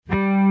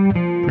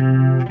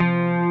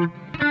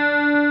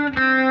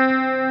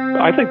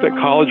I think that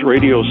college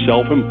radio's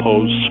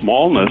self-imposed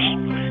smallness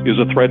is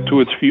a threat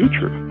to its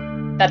future.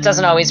 That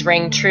doesn't always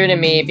ring true to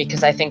me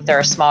because I think there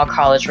are small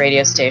college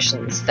radio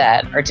stations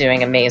that are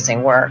doing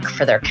amazing work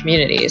for their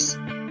communities.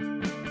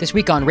 This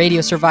week on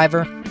Radio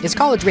Survivor, is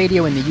college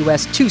radio in the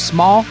U.S. too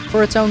small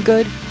for its own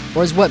good,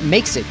 or is what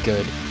makes it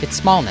good its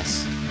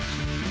smallness?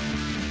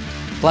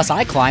 Plus,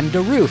 I climbed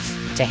a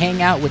roof to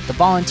hang out with the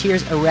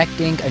volunteers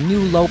erecting a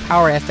new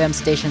low-power FM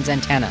station's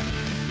antenna,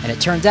 and it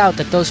turns out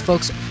that those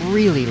folks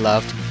really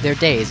loved their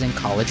days in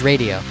college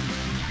radio.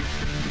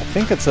 I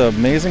think it's an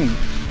amazing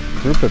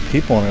group of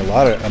people and a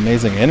lot of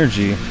amazing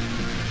energy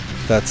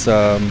that's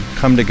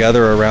come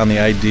together around the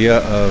idea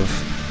of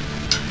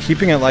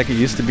keeping it like it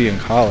used to be in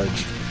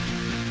college.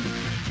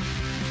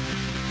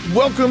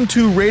 Welcome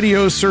to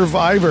Radio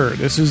Survivor.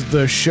 This is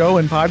the show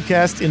and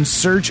podcast in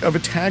search of a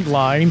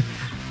tagline.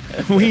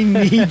 We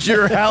need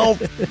your help.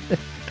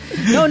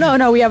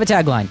 No. We have a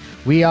tagline.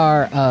 We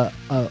are a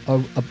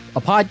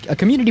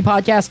community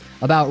podcast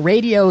about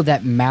radio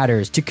that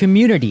matters to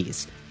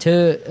communities,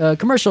 to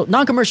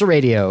non-commercial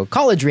radio,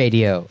 college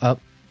radio.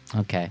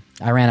 Okay,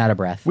 I ran out of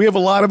breath. We have a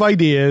lot of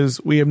ideas.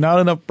 We have not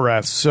enough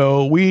breath.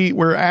 So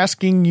we're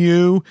asking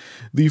you,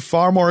 the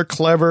far more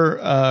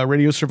clever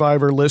Radio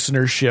Survivor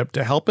listenership,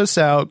 to help us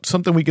out.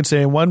 Something we can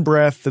say in one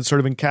breath that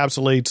sort of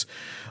encapsulates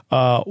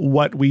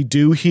what we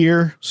do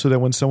here, so that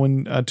when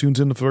someone tunes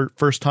in the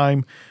first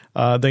time,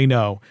 they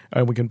know.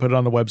 And we can put it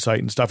on the website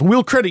and stuff. And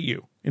we'll credit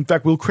you. In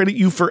fact, we'll credit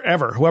you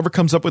forever. Whoever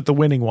comes up with the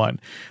winning one.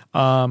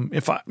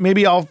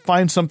 Maybe I'll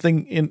find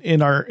something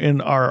in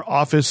our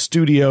office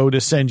studio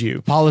to send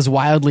you. Paul is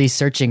wildly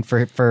searching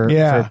for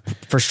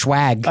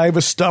swag. I have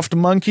a stuffed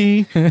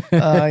monkey.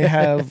 I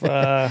have.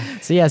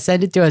 So yeah,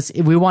 send it to us.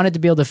 We want it to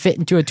be able to fit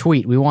into a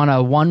tweet. We want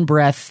a one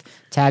breath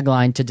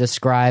tagline to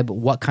describe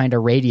what kind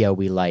of radio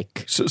we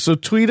like. So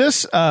tweet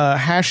us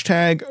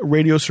hashtag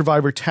Radio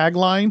Survivor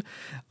tagline.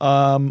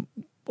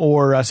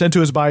 Or send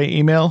to us by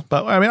email.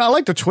 But I mean, I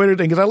like the Twitter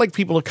thing because I like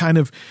people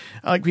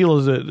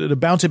to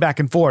bounce it back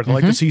and forth. I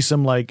like to see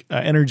some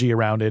energy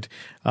around it.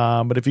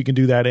 But if you can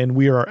do that, and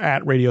we are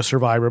at Radio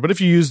Survivor. But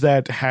if you use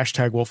that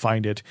hashtag, we'll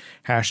find it.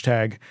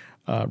 Hashtag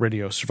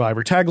Radio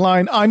Survivor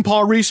tagline. I'm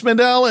Paul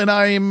Rees-Mandel, and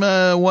I'm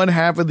one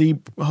half of the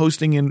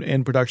hosting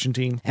and production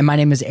team. And my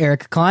name is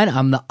Eric Klein.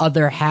 I'm the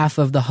other half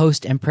of the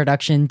host and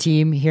production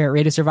team here at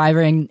Radio Survivor.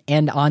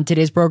 And on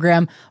today's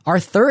program, our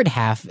third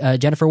half,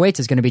 Jennifer Waits,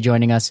 is going to be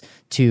joining us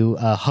to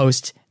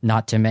host,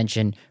 not to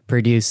mention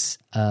produce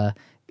the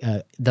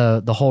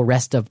whole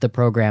rest of the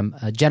program.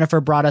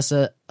 Jennifer brought us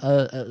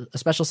a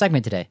special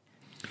segment today.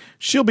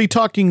 She'll be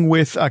talking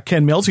with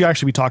Ken Mills. He'll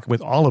actually be talking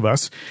with all of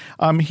us.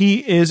 He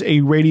is a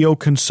radio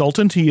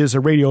consultant. He is a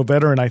radio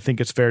veteran, I think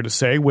it's fair to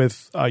say,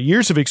 with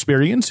years of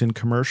experience in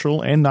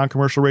commercial and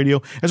non-commercial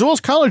radio, as well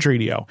as college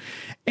radio.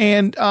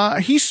 And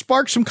he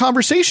sparked some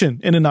conversation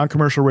in the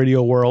non-commercial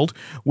radio world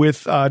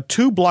with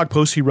two blog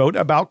posts he wrote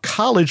about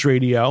college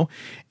radio.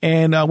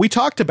 And we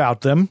talked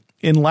about them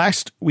in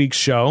last week's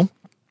show.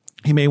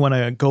 You may want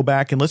to go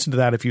back and listen to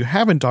that if you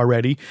haven't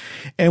already.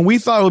 And we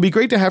thought it would be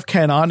great to have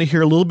Ken on to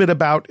hear a little bit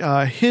about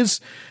his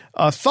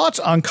thoughts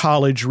on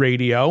college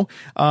radio.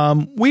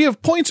 We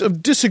have points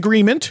of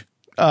disagreement,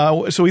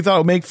 so we thought it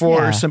would make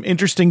for some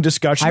interesting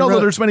discussion, although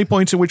there's many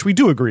points in which we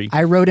do agree.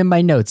 I wrote in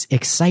my notes,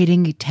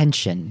 exciting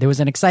tension. There was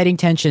an exciting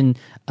tension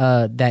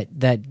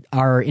that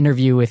our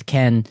interview with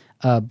Ken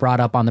brought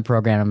up on the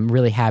program. I'm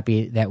really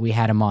happy that we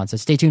had him on. So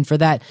stay tuned for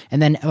that.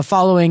 And then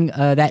following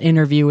that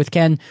interview with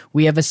Ken,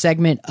 we have a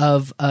segment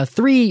of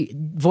three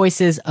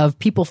voices of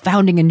people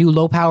founding a new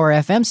low-power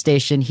FM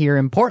station here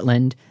in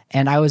Portland.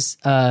 And I was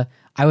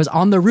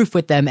on the roof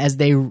with them as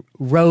they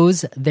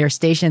rose their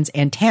station's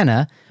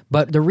antenna.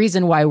 But the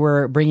reason why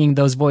we're bringing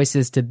those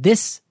voices to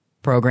this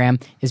program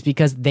is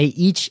because they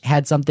each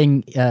had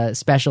something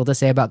special to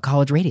say about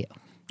college radio.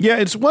 Yeah,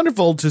 it's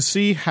wonderful to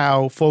see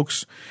how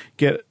folks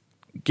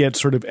get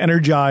sort of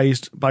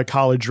energized by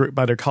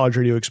their college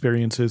radio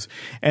experiences,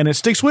 and it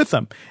sticks with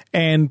them.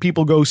 And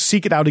people go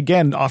seek it out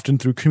again, often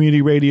through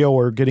community radio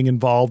or getting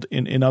involved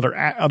in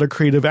other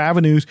creative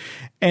avenues.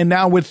 And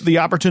now with the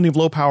opportunity of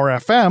low power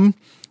FM,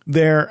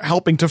 they're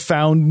helping to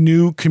found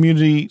new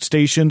community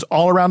stations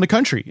all around the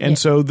country. And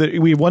so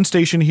we have one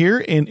station here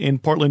in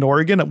Portland,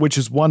 Oregon, which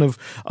is one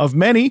of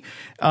many.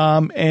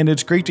 And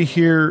it's great to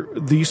hear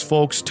these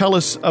folks tell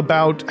us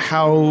about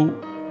how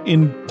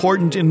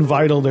important and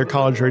vital their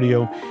college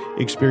radio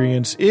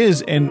experience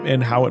is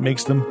and how it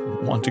makes them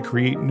want to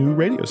create new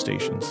radio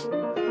stations.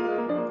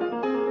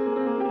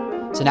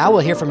 So now we'll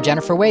hear from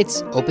Jennifer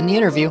Waits open the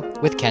interview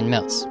with Ken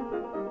Mills.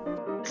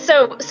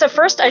 So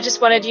first, I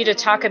just wanted you to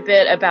talk a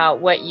bit about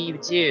what you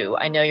do.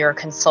 I know you're a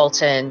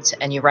consultant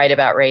and you write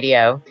about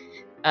radio,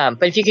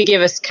 but if you could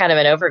give us kind of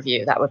an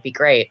overview, that would be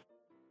great.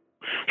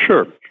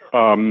 Sure.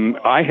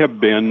 I have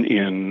been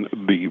in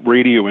the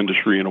radio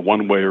industry in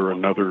one way or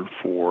another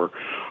for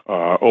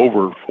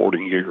over 40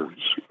 years.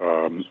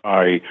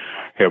 I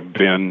have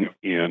been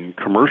in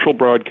commercial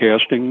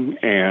broadcasting,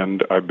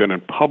 and I've been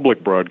in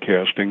public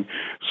broadcasting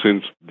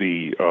since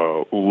the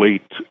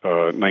late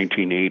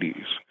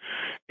 1980s.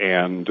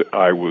 And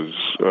I was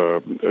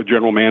a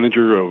general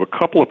manager of a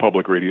couple of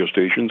public radio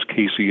stations,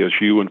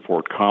 KCSU in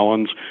Fort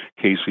Collins,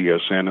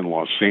 KCSN in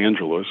Los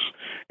Angeles.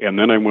 And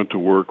then I went to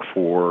work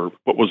for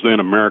what was then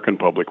American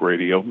Public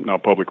Radio, now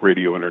Public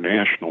Radio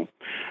International,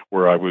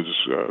 where I was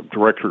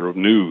director of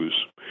news,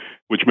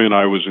 which meant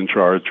I was in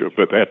charge of,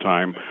 at that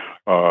time,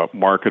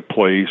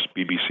 Marketplace,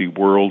 BBC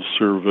World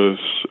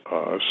Service,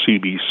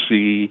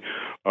 CBC,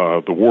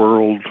 The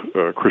World,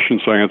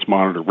 Christian Science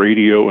Monitor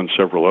Radio, and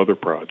several other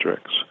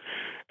projects.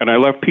 And I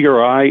left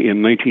PRI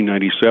in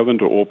 1997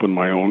 to open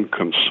my own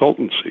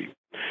consultancy,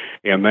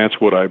 and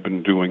that's what I've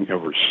been doing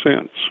ever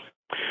since.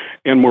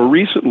 And more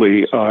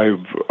recently,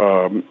 I've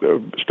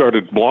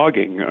started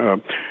blogging.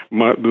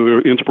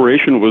 The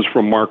inspiration was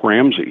from Mark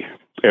Ramsey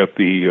at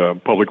the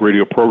Public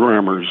Radio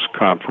Programmers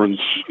Conference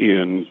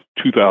in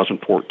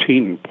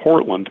 2014 in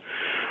Portland.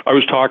 I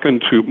was talking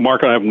to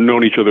Mark, and I've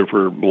known each other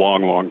for a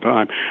long, long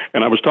time,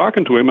 and I was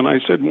talking to him, and I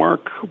said,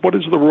 Mark, what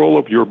is the role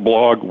of your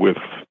blog with,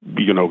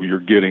 you're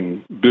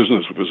getting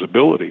business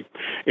visibility?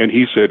 And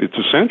he said, it's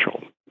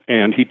essential.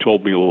 And he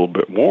told me a little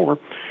bit more.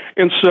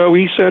 And so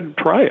he said,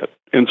 try it.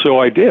 And so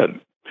I did.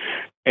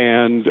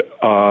 And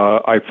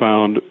I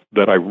found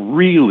that I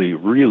really,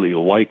 really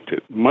liked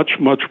it, much,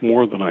 much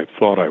more than I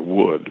thought I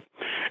would.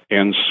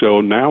 And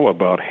so now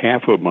about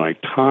half of my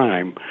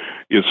time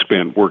is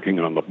spent working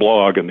on the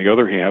blog, and the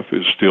other half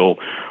is still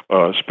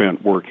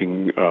spent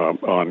working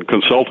on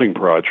consulting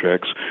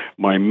projects.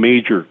 My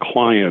major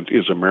client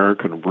is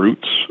American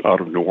Roots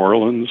out of New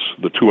Orleans,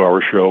 the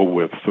 2-hour show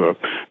with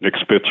Nick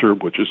Spitzer,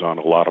 which is on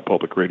a lot of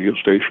public radio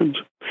stations.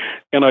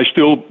 And I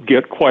still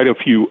get quite a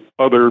few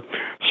other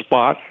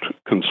spot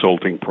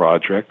consulting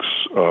projects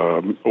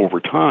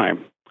over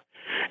time.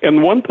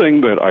 And one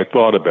thing that I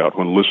thought about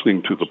when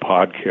listening to the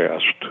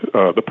podcast,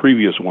 the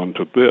previous one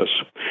to this,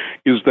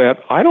 is that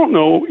I don't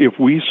know if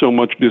we so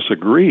much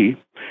disagree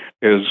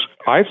as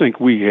I think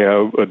we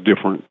have a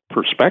different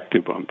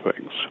perspective on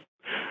things.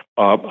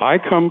 I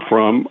come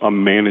from a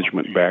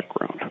management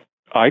background.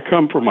 I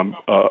come from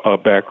a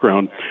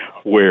background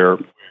where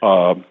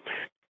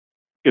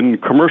in the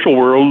commercial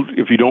world,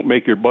 if you don't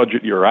make your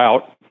budget, you're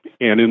out.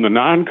 And in the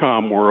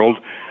non-com world,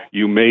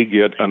 you may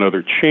get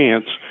another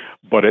chance,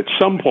 but at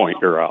some point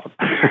you're out.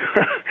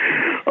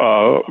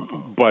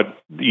 But,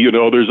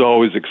 there's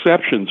always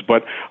exceptions.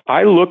 But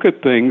I look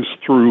at things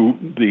through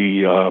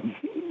the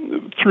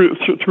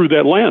through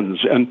that lens.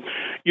 And,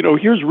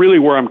 here's really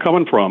where I'm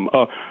coming from.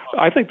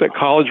 I think that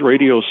college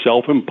radio's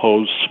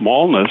self-imposed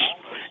smallness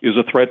is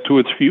a threat to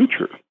its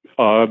future.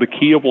 The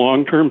key of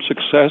long-term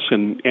success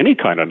in any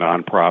kind of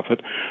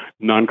nonprofit,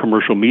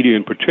 non-commercial media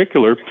in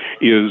particular,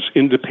 is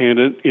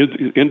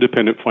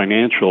independent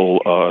financial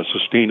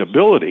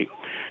sustainability.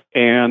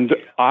 And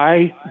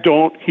I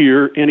don't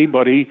hear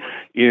anybody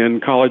in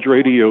college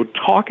radio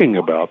talking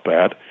about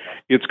that.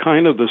 It's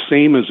kind of the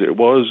same as it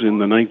was in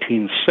the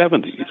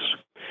 1970s.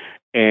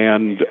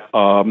 And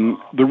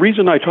the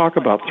reason I talk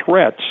about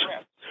threats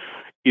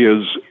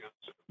is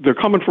they're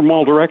coming from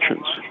all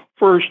directions.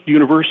 First,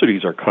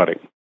 universities are cutting.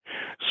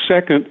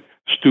 Second,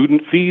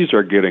 student fees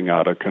are getting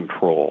out of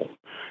control.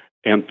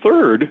 And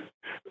third,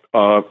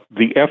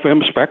 the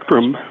FM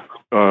spectrum,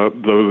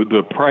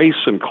 the price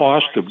and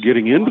cost of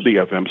getting into the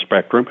FM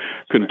spectrum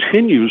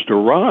continues to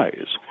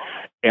rise.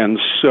 And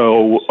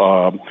so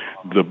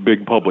the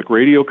big public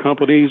radio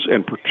companies,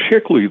 and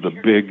particularly the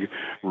big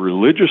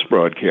religious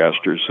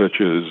broadcasters such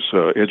as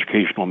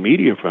Educational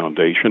Media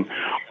Foundation,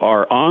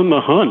 are on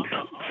the hunt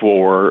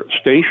for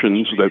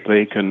stations that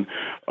they can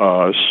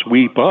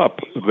sweep up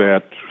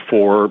that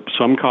for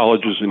some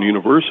colleges and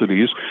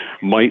universities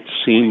might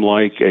seem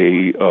like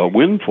a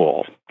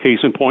windfall. Case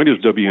in point is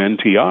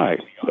WNTI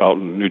out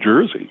in New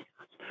Jersey.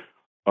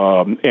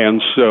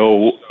 And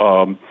so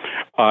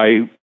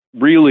I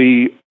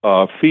really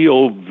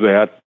feel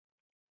that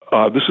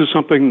this is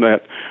something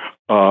that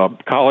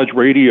college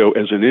radio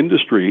as an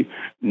industry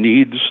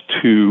needs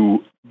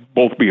to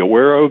both be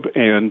aware of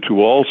and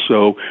to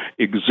also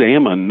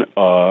examine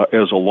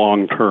as a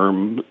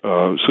long-term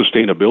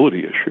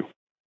sustainability issue.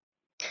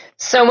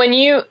 So when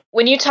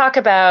you talk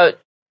about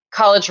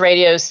college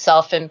radio's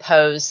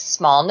self-imposed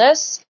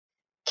smallness,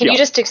 can you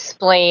just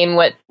explain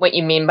what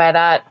you mean by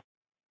that?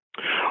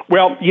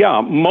 Well,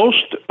 yeah,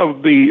 most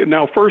of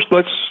now first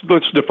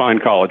let's define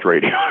college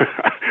radio.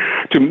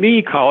 To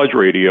me, college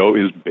radio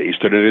is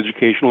based at an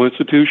educational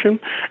institution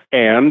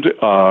and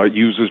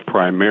uses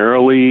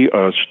primarily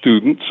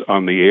students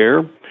on the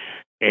air,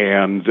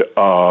 and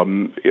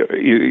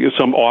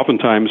some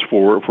oftentimes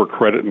for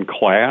credit in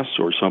class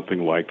or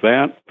something like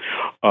that.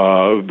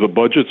 The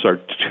budgets are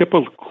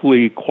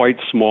typically quite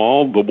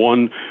small. The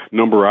one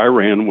number I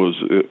ran was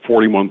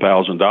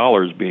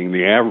 $41,000 being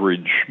the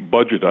average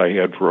budget I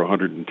had for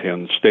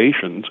 110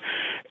 stations.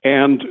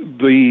 And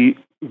the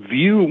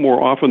view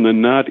more often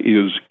than not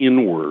is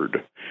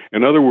inward.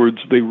 In other words,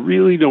 they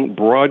really don't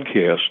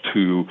broadcast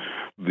to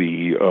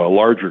the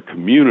larger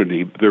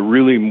community. They're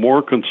really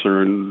more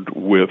concerned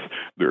with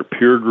their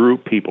peer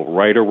group, people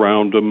right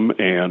around them,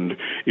 and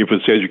if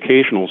it's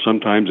educational,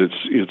 sometimes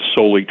it's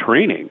solely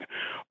training.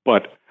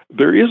 But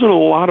there isn't a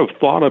lot of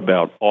thought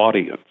about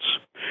audience.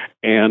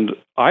 And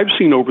I've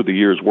seen over the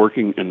years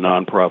working in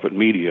nonprofit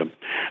media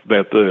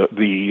that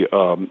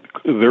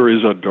there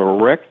is a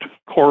direct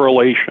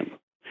correlation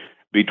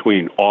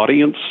between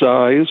audience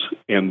size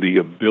and the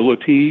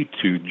ability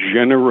to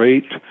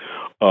generate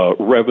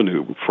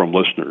revenue from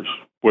listeners,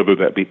 whether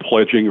that be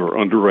pledging or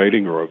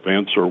underwriting or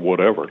events or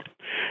whatever.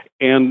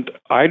 And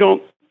I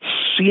don't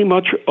see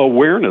much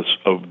awareness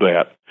of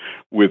that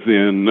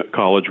within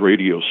college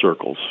radio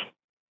circles.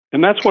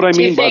 And that's what I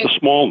mean by the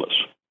smallness.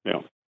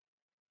 Yeah.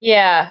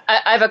 Yeah.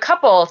 I have a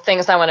couple of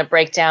things I want to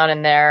break down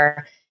in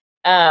there.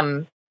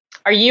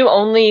 Are you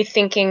only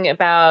thinking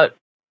about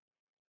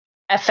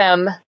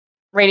FM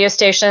radio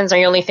stations? Are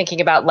you only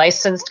thinking about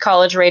licensed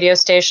college radio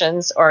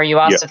stations? Or are you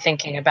also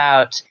thinking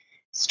about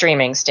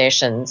streaming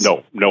stations?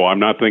 No, I'm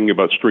not thinking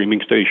about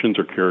streaming stations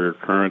or carrier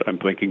current. I'm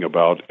thinking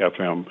about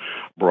FM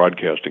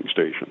broadcasting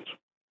stations.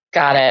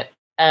 Got it.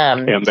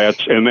 And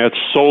that's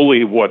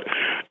solely what,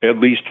 at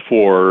least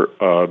for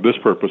this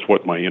purpose,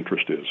 what my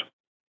interest is.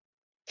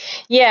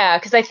 Yeah,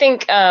 because I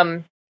think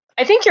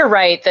you're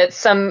right that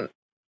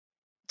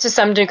to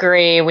some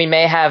degree we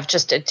may have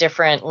just a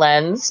different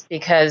lens,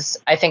 because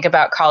I think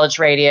about college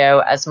radio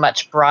as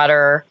much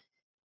broader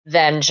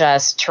than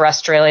just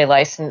terrestrially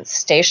licensed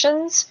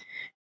stations.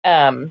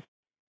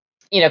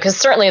 Because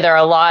certainly there are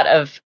a lot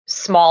of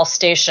small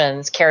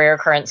stations, carrier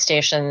current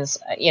stations.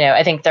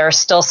 I think there are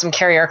still some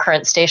carrier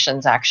current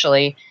stations,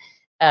 actually.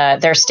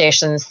 There are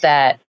stations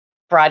that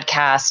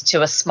broadcast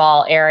to a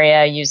small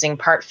area using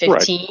Part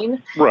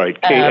 15.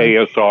 Right.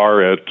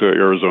 KASR at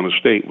Arizona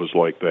State was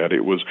like that.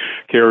 It was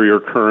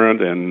carrier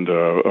current and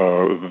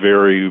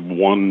very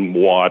 1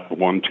 watt,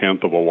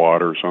 1/10 of a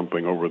watt or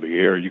something over the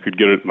air. You could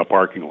get it in the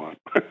parking lot.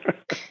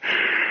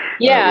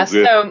 Yeah.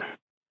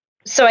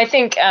 So I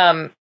think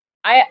I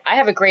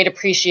have a great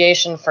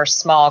appreciation for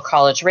small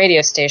college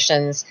radio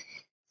stations.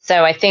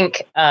 So I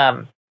think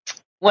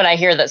when I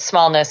hear that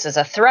smallness is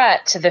a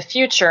threat to the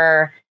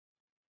future,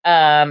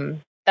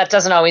 that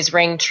doesn't always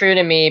ring true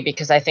to me,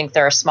 because I think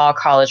there are small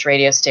college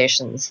radio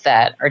stations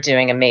that are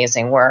doing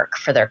amazing work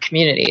for their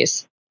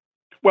communities.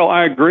 Well,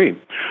 I agree.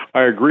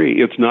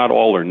 It's not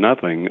all or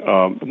nothing.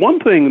 One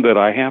thing that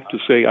I have to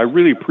say, I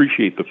really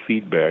appreciate the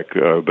feedback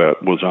that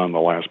was on the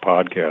last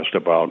podcast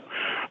about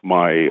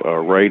my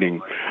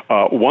writing.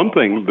 One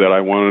thing that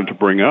I wanted to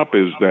bring up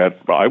is that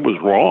I was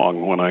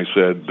wrong when I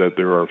said that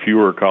there are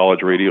fewer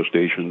college radio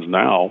stations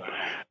now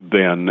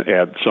than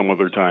at some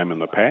other time in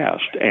the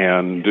past.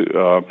 And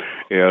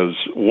as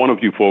one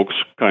of you folks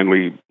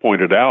kindly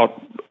pointed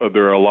out,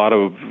 there are a lot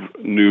of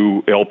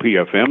new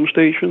LPFM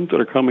stations that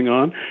are coming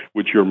on,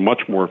 which you're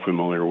much more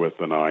familiar with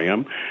than I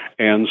am.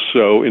 And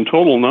so in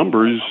total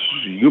numbers,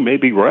 you may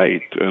be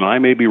right, and I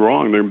may be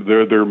wrong.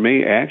 There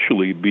may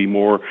actually be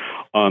more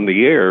on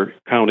the air,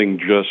 counting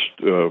just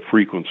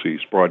frequencies,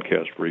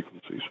 broadcast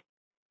frequencies.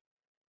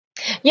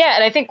 Yeah,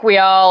 and I think we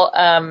all,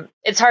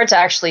 it's hard to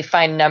actually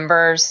find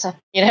numbers.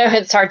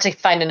 It's hard to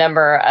find a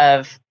number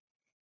of,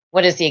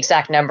 what is the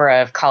exact number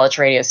of college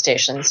radio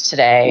stations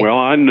today? Well,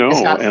 I know,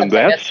 it's not and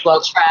that's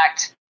well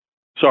tracked.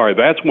 Sorry,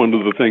 that's one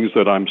of the things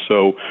that I'm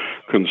so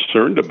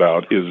concerned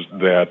about, is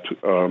that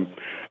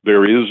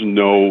there is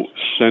no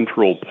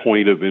central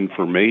point of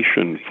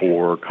information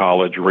for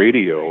college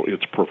radio.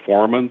 Its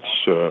performance,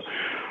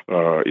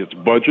 its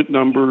budget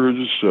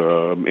numbers,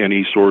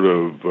 any sort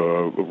of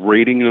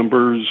rating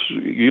numbers,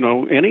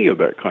 any of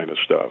that kind of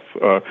stuff.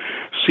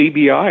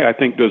 CBI, I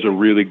think, does a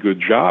really good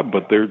job,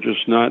 but they're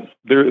just not,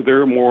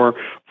 they're more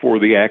for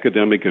the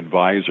academic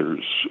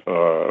advisors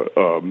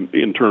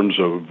in terms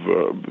of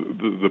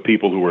the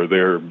people who are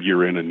there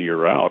year in and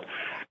year out.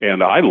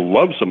 And I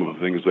love some of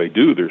the things they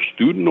do. Their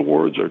student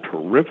awards are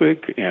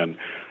terrific, and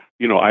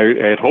I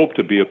had hoped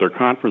to be at their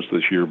conference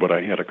this year, but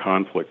I had a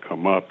conflict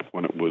come up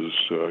when it was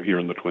here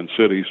in the Twin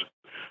Cities.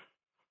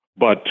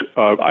 But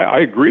I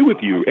agree with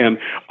you, and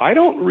I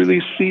don't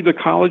really see the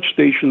college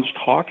stations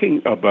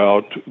talking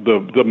about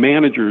the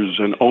managers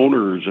and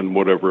owners and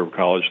whatever of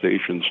college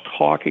stations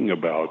talking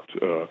about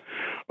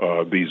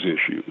these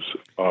issues.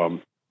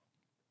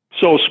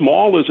 So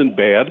small isn't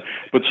bad,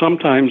 but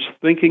sometimes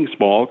thinking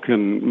small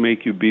can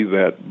make you be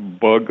that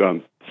bug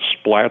on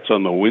splats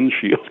on the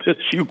windshield that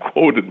you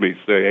quoted me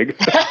saying.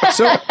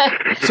 So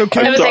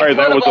I'm sorry,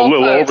 that was a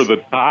little over the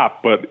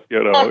top, but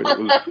it was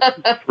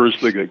the first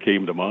thing that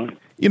came to mind.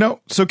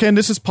 So Ken,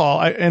 this is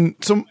Paul. And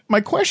so my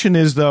question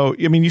is, though,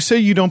 you say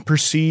you don't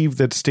perceive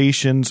that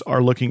stations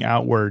are looking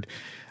outward.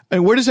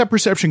 And where does that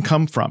perception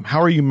come from?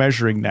 How are you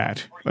measuring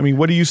that?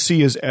 What do you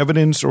see as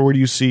evidence, or what do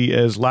you see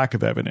as lack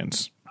of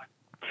evidence?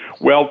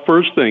 Well,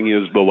 first thing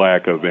is the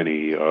lack of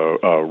any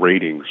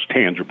ratings,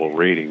 tangible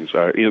ratings.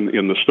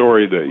 In the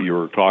story that you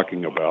were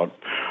talking about,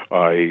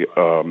 I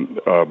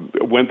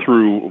went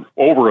through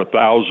over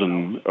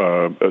 1,000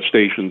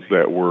 stations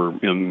that were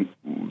in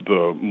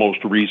the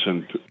most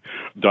recent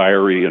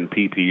Diary and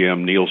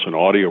PPM Nielsen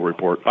audio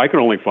report. I can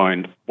only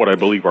find what I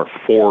believe are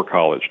 4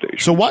 college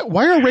stations. So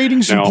why are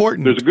ratings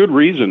important? There's a good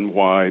reason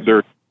why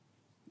they're...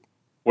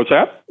 What's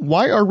that?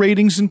 Why are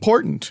ratings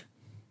important?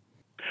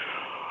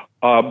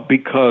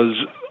 Because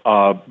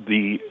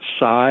the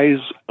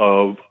size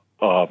of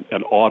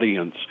an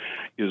audience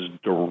is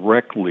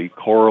directly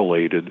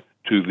correlated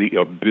to the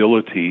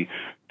ability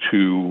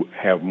to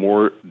have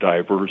more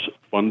diverse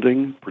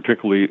funding,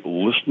 particularly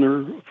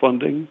listener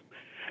funding.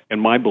 And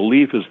my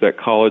belief is that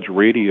college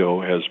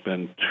radio has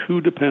been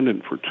too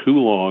dependent for too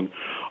long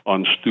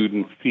on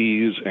student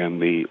fees and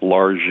the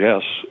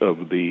largesse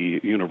of the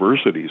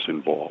universities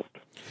involved.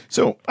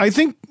 So I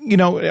think,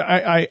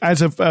 I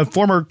as a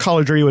former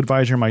college radio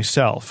advisor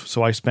myself,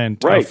 so I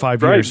spent 5 years.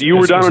 Right, you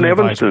were down in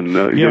Evanston.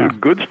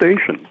 Good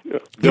station.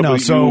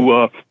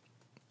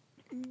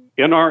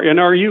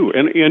 NRU,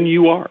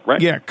 NUR,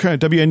 right? Yeah,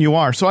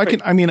 WNUR. So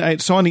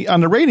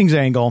on the ratings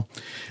angle,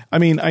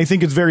 I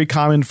think it's very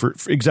common for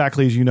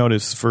exactly as you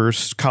noticed for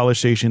college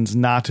stations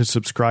not to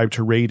subscribe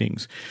to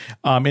ratings.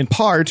 In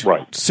part,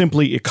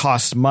 simply it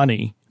costs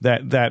money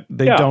that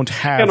they don't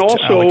have.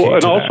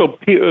 Also,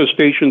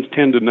 stations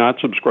tend to not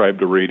subscribe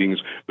to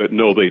ratings that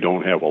know they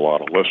don't have a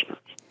lot of listeners.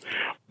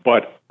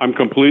 But I'm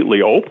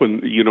completely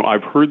open.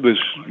 I've heard this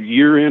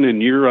year in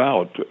and year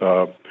out.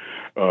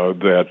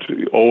 That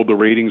the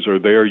ratings are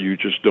there, you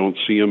just don't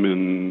see them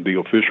in the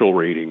official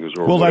ratings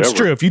or whatever. That's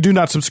true. If you do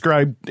not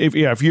subscribe,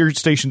 if your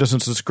station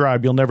doesn't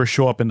subscribe, you'll never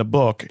show up in the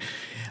book.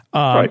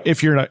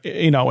 If you're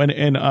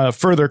and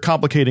further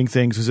complicating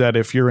things is that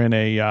if you're in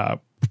a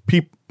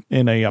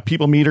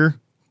people meter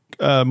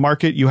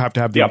market, you have to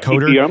have the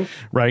encoder, PPM.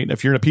 Right?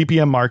 If you're in a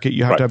PPM market,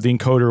 you have to have the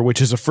encoder,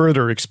 which is a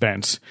further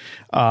expense.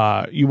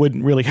 You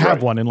wouldn't really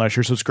have one unless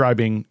you're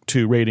subscribing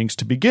to ratings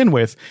to begin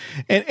with.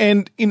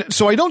 And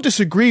so I don't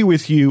disagree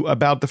with you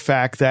about the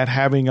fact that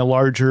having a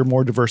larger,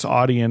 more diverse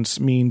audience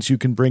means you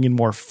can bring in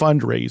more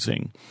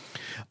fundraising.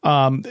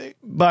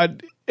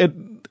 But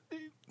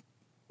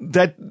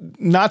that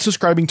not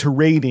subscribing to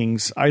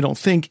ratings, I don't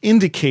think,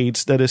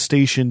 indicates that a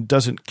station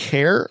doesn't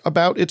care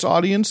about its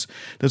audience,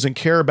 doesn't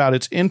care about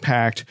its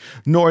impact,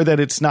 nor that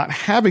it's not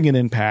having an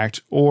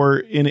impact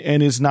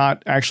and is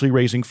not actually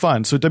raising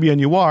funds. So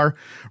WNUR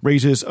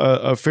raises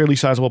a fairly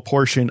sizable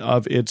portion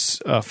of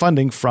its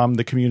funding from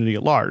the community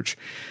at large.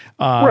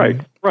 Right.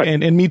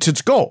 And meets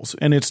its goals.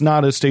 And it's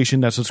not a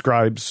station that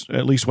subscribes,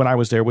 at least when I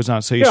was there, was not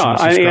a station that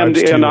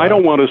subscribes to... And I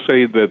don't want to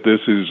say that this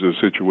is a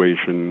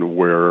situation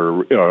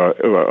where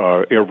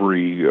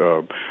every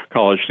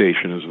college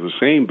station is the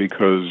same,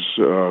 because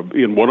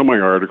in one of my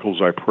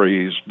articles I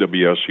praised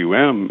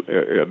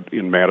WSUM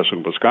in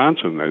Madison,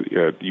 Wisconsin,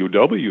 at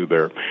UW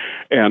there.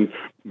 And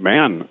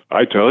man,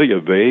 I tell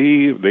you,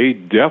 they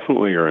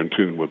definitely are in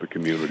tune with the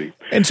community.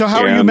 And so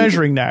how are you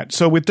measuring that?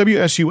 So with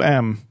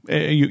WSUM,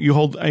 you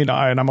hold, and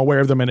I'm aware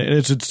of them, and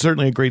it's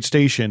certainly a great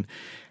station.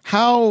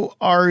 How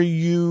are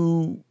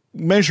you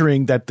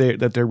measuring that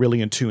they're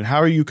really in tune? How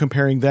are you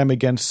comparing them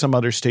against some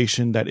other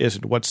station that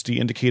isn't? What's the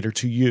indicator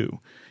to you?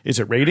 Is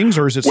it ratings,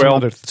 or is it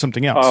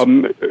something else?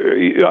 What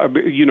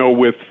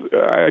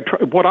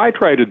I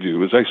try to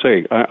do is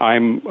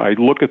I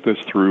look at this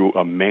through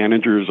a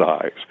manager's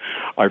eyes.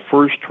 I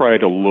first try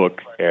to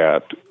look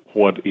at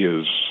what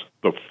is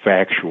the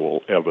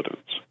factual evidence.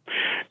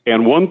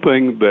 And one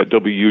thing that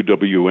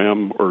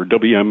WWM or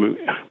WSUM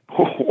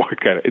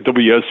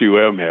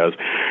has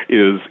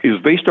is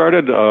they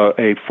started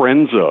a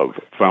Friends of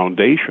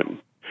Foundation,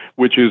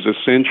 which is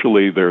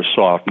essentially their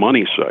soft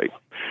money site.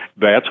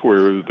 That's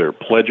where their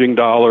pledging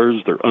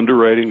dollars, their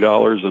underwriting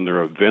dollars, and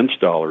their events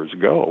dollars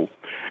go.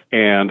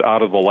 And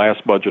out of the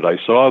last budget I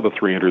saw, the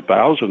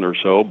 $300,000 or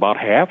so, about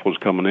half was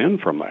coming in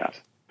from that,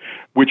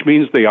 which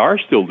means they are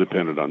still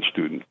dependent on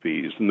student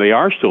fees, and they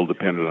are still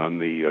dependent on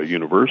the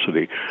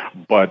university,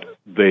 but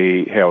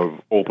they have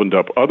opened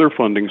up other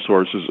funding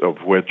sources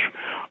of which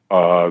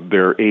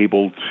they're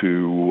able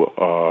to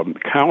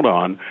count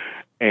on.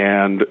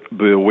 And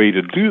the way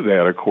to do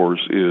that, of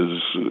course,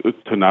 is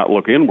to not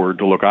look inward,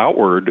 to look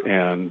outward,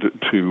 and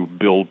to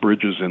build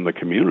bridges in the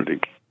community.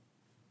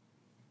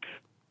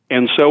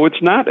 And so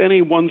it's not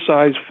any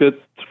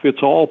one-size-fits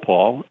all,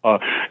 Paul.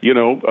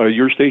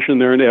 Your station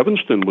there in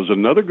Evanston was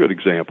another good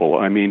example.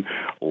 I mean,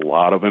 a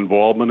lot of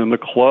involvement in the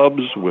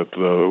clubs with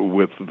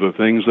the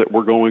things that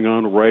were going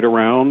on right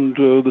around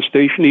the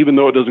station. Even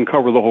though it doesn't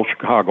cover the whole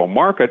Chicago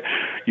market,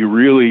 you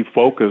really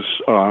focus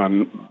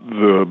on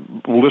the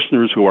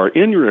listeners who are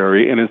in your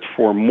area, and it's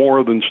for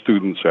more than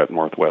students at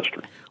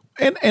Northwestern.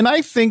 And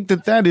I think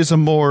that is a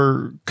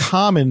more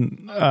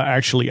common,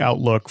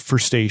 outlook for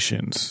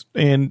stations.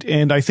 And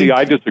I think... See,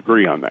 I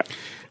disagree on that.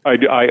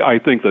 I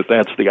think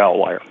that's the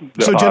outlier.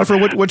 So, Jennifer,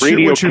 what's your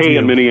Radio view? K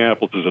in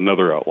Minneapolis is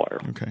another outlier.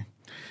 Okay.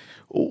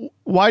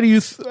 Why do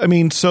you...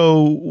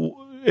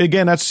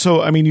 Again,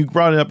 you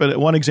brought it up at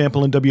one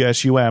example in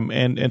WSUM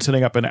and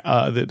setting up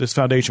this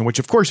foundation, which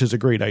of course is a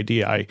great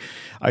idea.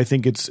 I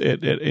think it's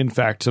in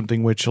fact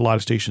something which a lot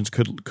of stations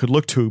could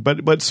look to.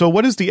 But so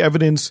what is the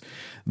evidence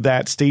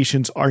that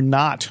stations are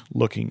not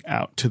looking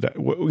out to that?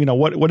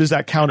 What is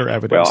that counter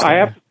evidence? Well, I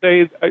have to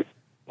say,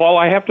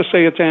 Paul,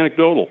 it's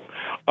anecdotal.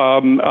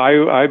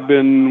 I've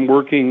been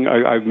working.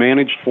 I've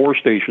managed 4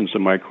 stations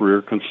in my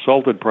career,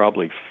 consulted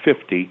probably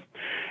 50.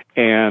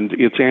 And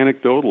it's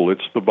anecdotal.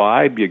 It's the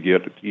vibe you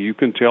get. You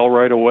can tell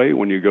right away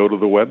when you go to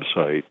the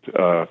website.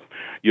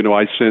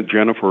 I sent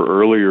Jennifer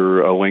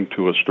earlier a link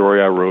to a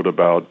story I wrote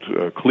about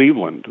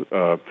Cleveland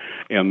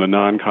and the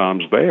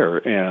non-coms there.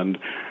 And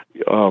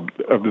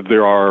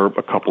there are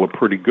a couple of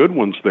pretty good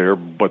ones there,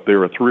 but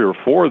there are 3 or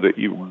 4 that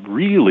you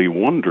really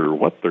wonder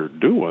what they're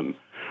doing.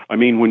 I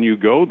mean, when you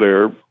go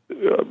there,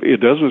 it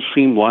doesn't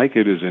seem like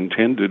it is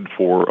intended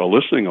for a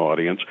listening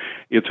audience.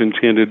 It's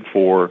intended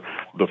for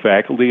the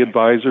faculty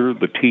advisor,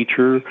 the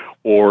teacher,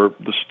 or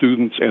the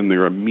students and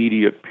their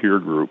immediate peer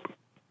group.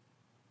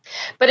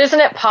 But isn't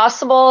it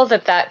possible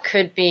that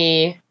could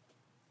be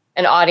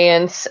an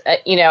audience?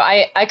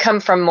 I come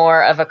from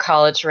more of a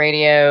college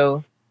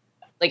radio,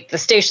 like the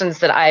stations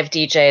that I've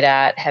DJ'd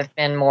at have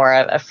been more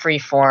of a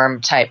free-form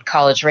type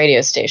college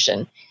radio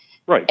station.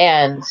 Right.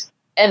 And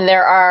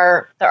there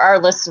are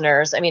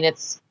listeners. I mean,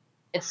 it's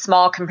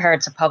small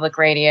compared to public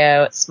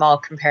radio. It's small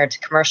compared to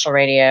commercial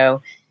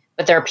radio.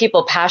 But there are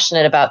people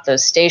passionate about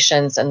those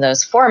stations and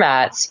those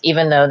formats,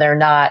 even though they're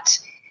not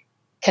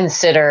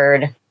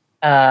considered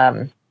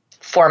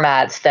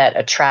formats that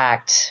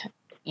attract,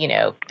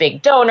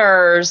 big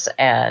donors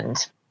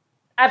and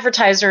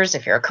advertisers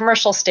if you're a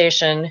commercial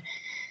station.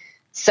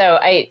 So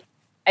I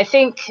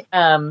think,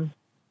 I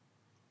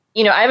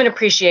have an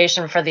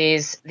appreciation for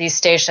these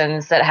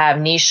stations that have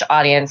niche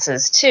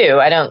audiences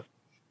too.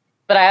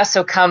 But I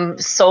also come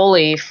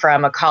solely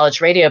from a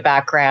college radio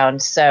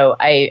background, so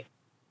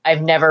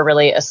I've never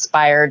really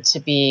aspired to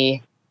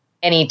be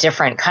any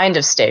different kind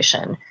of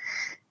station.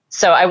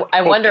 So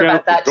I wonder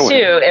about that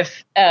too.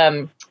 If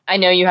I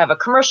know you have a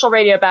commercial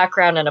radio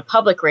background and a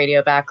public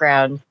radio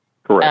background.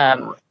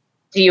 Correct.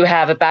 Do you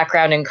have a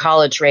background in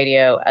college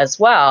radio as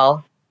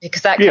well?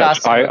 Because that could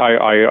yes, also...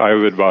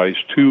 I've advised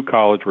 2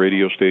 college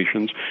radio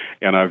stations,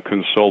 and I've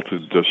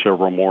consulted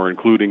several more,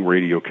 including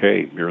Radio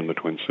K here in the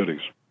Twin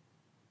Cities.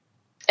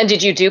 And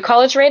did you do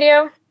college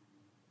radio?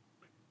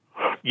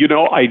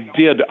 I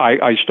did.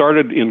 I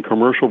started in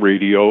commercial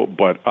radio,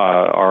 but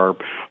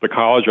the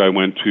college I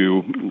went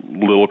to,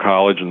 Little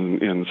College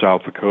in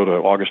South Dakota,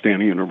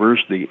 Augustana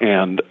University,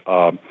 and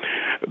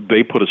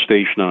they put a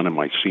station on in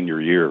my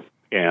senior year.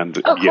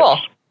 And cool. Yes.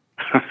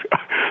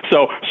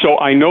 So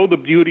I know the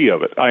beauty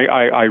of it.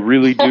 I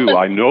really do.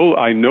 I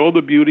know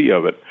the beauty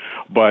of it.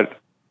 But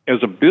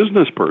as a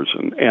business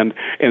person, and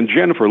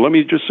Jennifer, let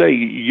me just say,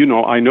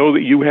 I know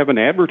that you have an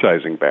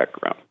advertising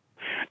background.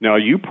 Now,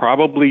 you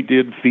probably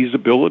did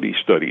feasibility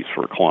studies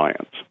for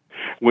clients.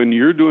 When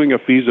you're doing a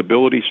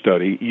feasibility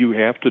study, you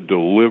have to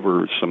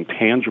deliver some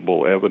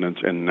tangible evidence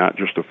and not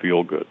just a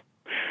feel-good.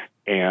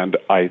 And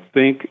I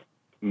think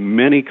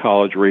many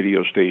college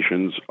radio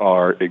stations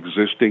are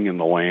existing in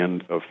the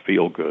land of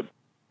feel-good.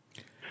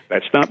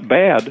 That's not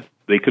bad.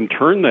 They can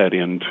turn that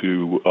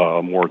into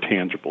more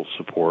tangible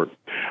support.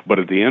 But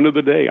at the end of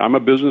the day, I'm a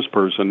business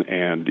person,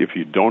 and if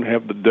you don't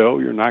have the dough,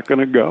 you're not going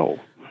to go.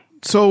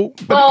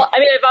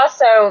 I've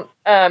also,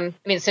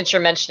 since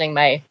you're mentioning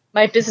my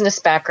business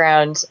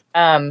background,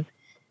 my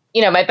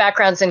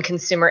background's in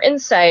consumer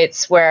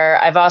insights, where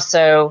I've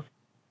also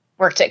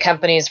worked at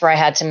companies where I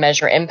had to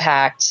measure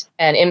impact,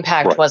 and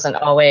impact right. wasn't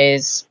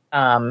always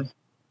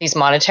these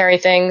monetary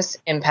things.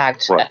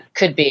 Impact right.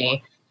 could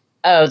be,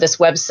 this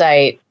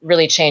website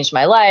really changed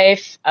my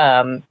life,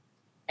 and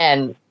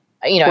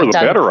I've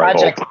done a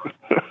project.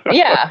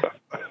 Yeah.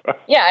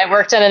 Yeah, I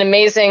worked on an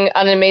amazing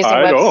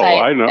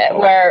website I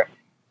know.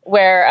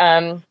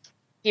 where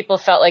people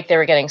felt like they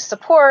were getting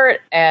support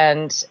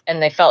and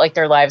they felt like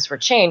their lives were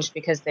changed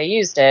because they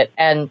used it.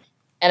 And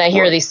I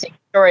hear these same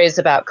stories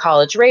about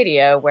college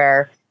radio,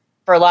 where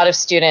for a lot of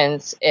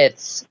students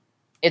it's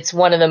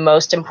one of the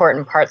most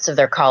important parts of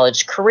their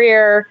college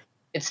career.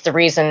 It's the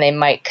reason they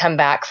might come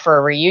back for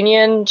a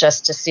reunion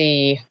just to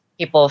see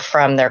people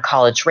from their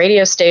college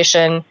radio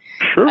station.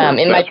 Sure,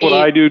 that's what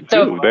I do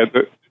too.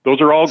 Those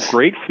are all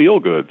great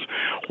feel-goods.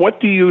 What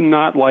do you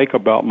not like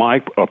about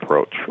my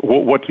approach?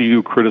 What do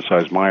you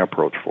criticize my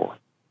approach for?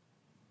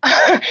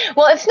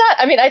 Well, it's not.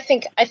 I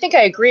think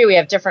I agree. We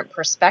have different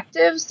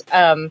perspectives.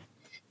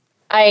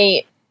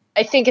 I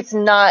think it's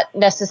not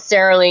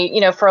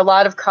necessarily, for a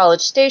lot of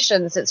college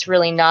stations, it's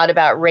really not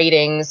about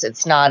ratings.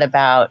 It's not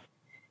about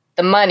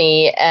the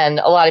money, and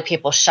a lot of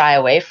people shy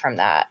away from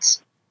that.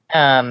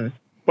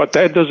 But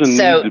that doesn't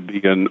need to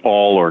be an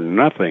all or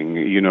nothing.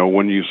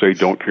 When you say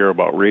don't care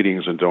about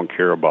ratings and don't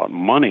care about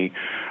money,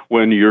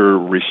 when you're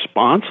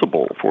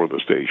responsible for the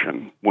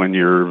station, when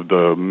you're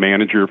the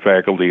manager,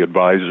 faculty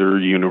advisor,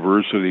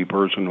 university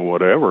person,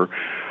 whatever,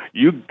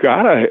 you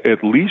gotta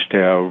at least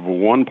have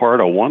one part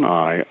of one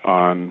eye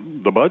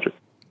on the budget.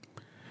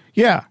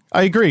 Yeah,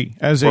 I agree.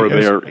 Or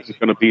there isn't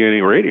going to be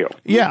any radio.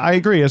 Yeah, I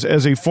agree. As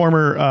a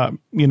former,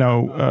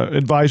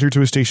 advisor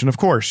to a station, of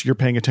course, you're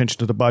paying attention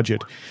to the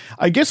budget.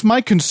 I guess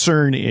my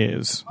concern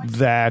is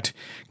that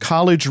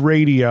college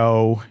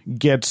radio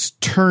gets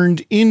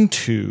turned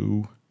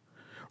into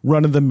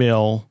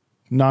run-of-the-mill,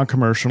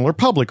 non-commercial, or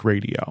public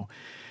radio.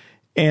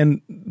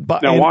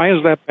 Why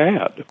is that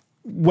bad?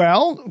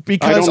 Well,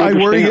 because I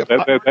worry.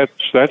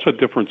 That's a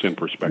difference in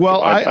perspective.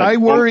 Well, I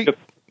worry.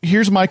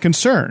 here's my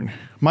concern.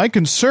 My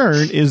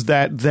concern is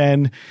that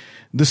then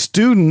the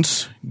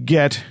students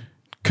get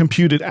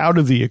computed out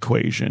of the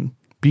equation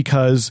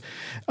because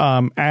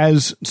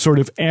as sort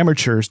of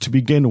amateurs to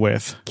begin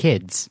with.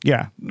 Kids.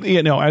 Yeah.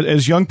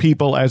 As young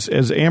people,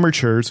 as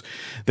amateurs,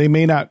 they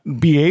may not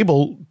be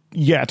able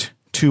yet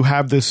to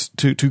have this,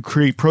 to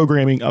create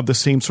programming of the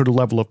same sort of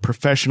level of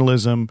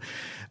professionalism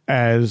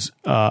as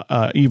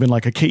even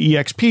like a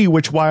KEXP,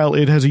 which while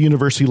it has a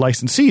university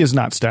licensee is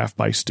not staffed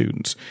by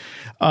students.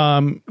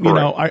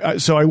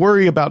 So I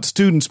worry about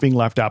students being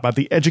left out, about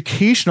the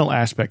educational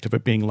aspect of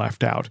it being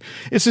left out.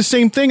 It's the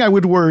same thing I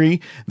would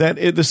worry that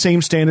the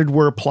same standard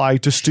were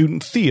applied to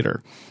student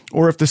theater,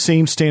 or if the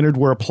same standard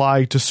were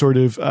applied to sort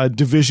of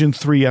Division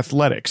III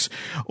athletics,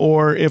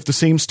 or if the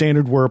same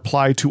standard were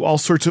applied to all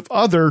sorts of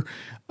other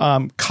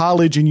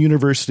college and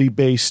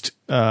university-based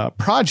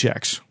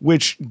projects,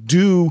 which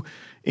do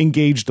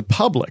engage the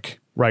public,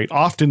 right?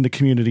 Often the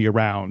community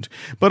around,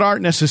 but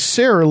aren't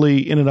necessarily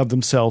in and of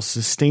themselves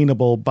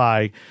sustainable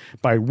by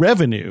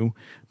revenue,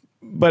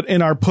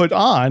 and are put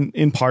on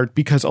in part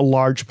because a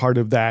large part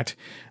of that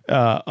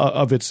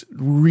of its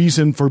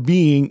reason for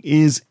being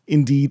is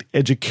indeed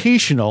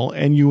educational,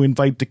 and you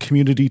invite the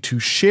community to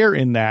share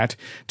in that,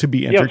 to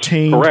be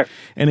entertained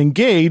and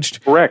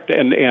engaged. Correct,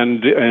 and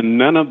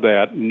none of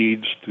that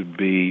needs to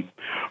be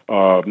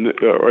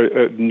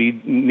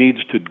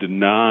needs to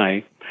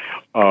deny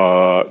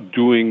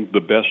doing the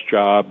best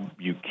job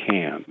you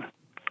can.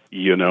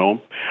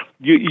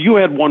 You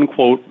had one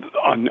quote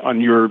on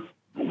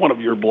one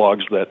of your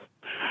blogs that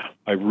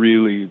I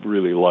really,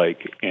 really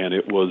like, and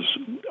it was,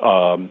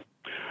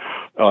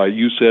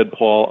 you said,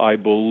 Paul, I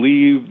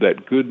believe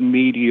that good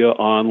media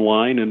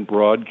online and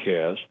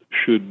broadcast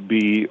should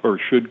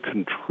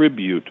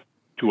contribute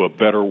to a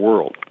better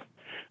world.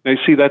 Now,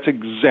 see, that's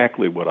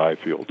exactly what I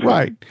feel too.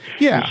 Right.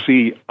 Yeah. You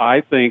see, I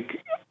think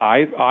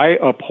I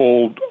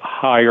uphold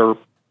higher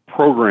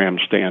program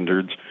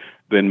standards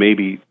than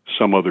maybe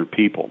some other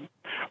people.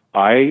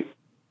 I,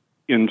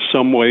 in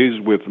some ways,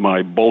 with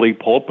my bully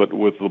pulpit,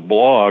 with the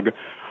blog,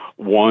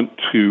 want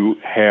to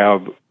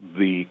have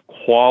the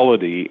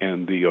quality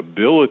and the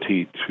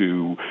ability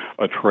to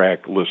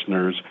attract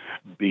listeners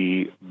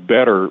be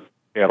better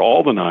at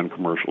all the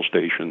non-commercial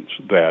stations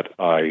that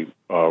I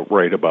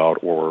write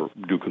about or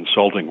do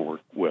consulting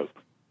work with.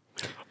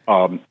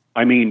 I'm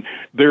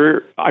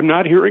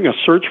not hearing a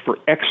search for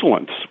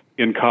excellence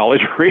in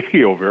college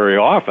radio very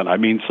often. I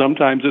mean,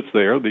 sometimes it's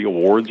there, the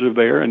awards are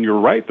there, and you're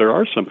right, there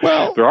are some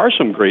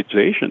great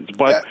stations,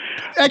 but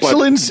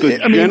excellence.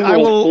 But I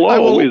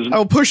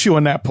will push you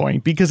on that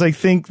point, because I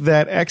think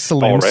that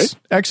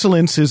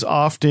excellence is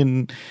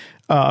often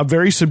a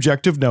very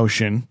subjective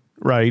notion.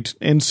 Right.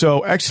 And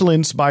so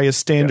excellence by a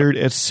standard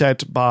is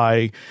set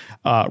by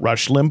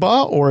Rush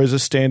Limbaugh, or as a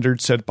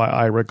standard set by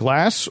Ira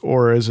Glass,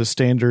 or as a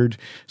standard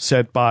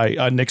set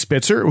by Nick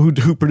Spitzer,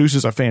 who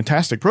produces a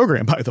fantastic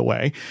program, by the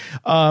way.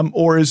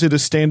 Or is it a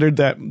standard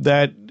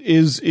that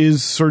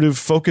is sort of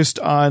focused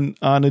on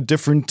a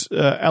different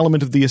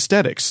element of the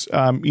aesthetics?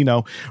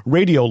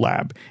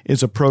 Radiolab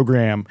is a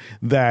program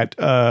that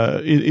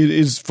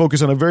is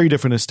focused on a very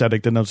different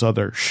aesthetic than those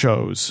other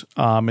shows,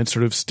 and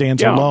sort of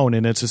stands alone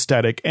in its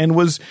aesthetic, and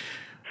was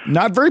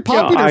not very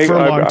popular for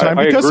a long time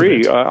because of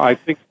it. I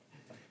think,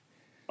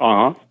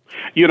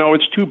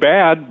 it's too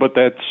bad, but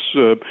that's,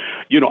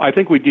 I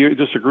think we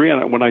disagree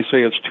on it when I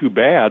say it's too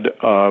bad,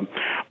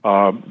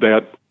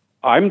 that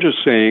I'm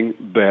just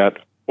saying that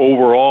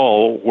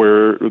overall,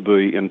 where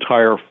the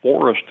entire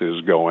forest is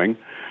going,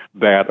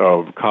 that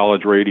of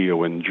college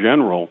radio in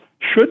general,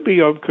 should be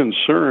of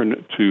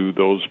concern to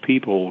those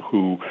people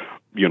who,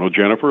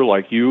 Jennifer,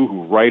 like you,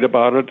 who write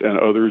about it, and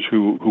others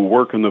who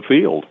work in the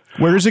field.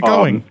 Where is it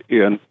going?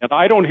 And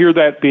I don't hear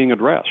that being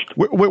addressed.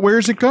 Where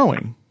is it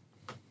going?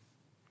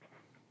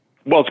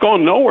 Well, it's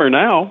going nowhere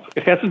now.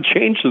 It hasn't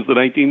changed since the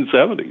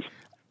 1970s.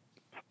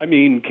 I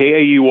mean,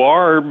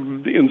 KAUR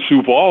in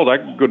Sioux Falls, I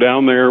could go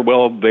down there.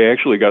 Well, they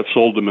actually got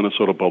sold to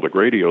Minnesota Public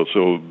Radio,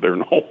 so they're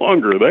no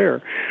longer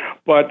there.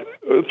 But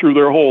through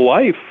their whole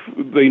life,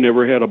 they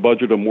never had a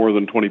budget of more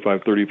than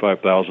 $25,000,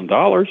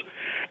 $35,000.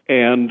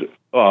 And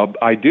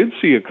I did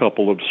see a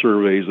couple of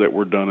surveys that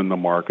were done in the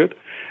market.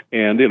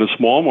 And in a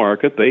small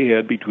market, they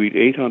had between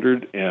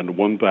 800 and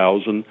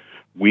 1,000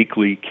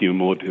 weekly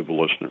cumulative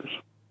listeners.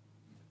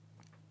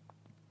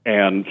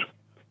 And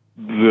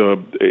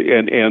that,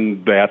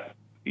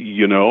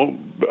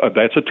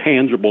 that's a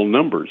tangible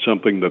number,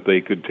 something that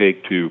they could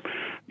take to,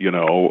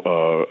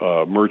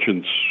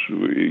 merchants,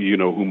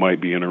 who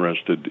might be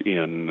interested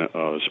in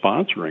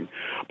sponsoring.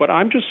 But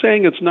I'm just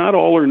saying it's not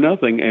all or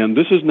nothing, and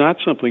this is not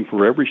something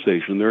for every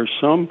station. There are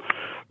some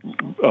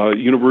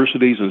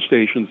universities and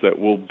stations that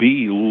will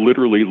be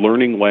literally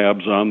learning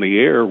labs on the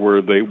air,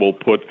 where they will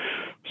put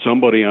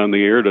somebody on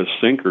the air to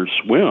sink or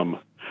swim.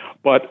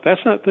 But that's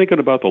not thinking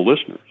about the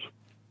listeners.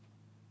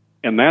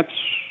 And that's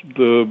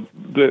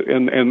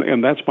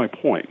and that's my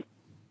point.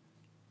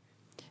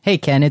 Hey,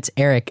 Ken, it's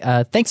Eric.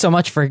 Thanks so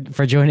much for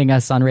joining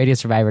us on Radio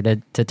Survivor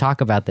to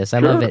talk about this. I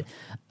love it.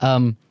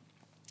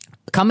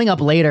 coming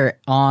up later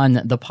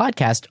on the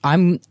podcast,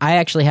 I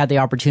actually had the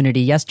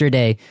opportunity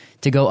yesterday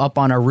to go up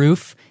on a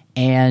roof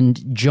and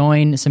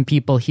join some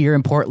people here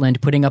in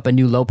Portland putting up a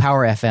new low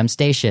power FM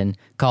station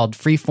called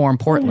Freeform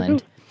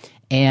Portland.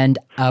 And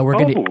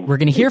we're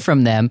gonna hear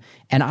from them.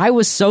 And I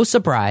was so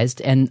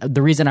surprised. And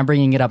the reason I'm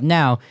bringing it up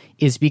now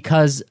is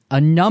because a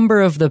number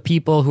of the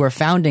people who are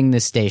founding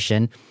this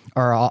station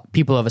are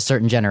people of a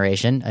certain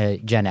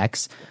generation, Gen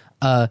X,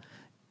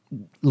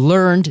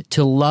 learned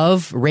to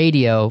love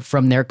radio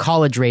from their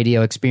college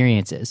radio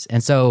experiences.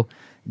 And so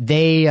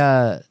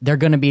they're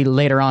going to be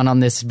later on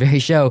this very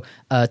show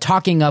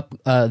talking up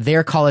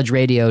their college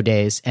radio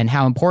days and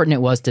how important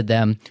it was to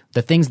them,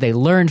 the things they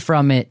learned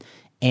from it,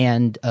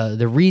 and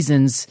the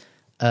reasons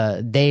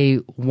they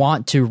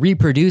want to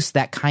reproduce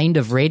that kind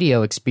of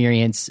radio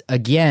experience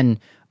again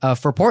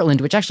for Portland,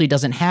 which actually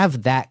doesn't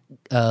have that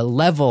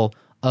level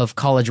of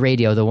college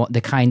radio,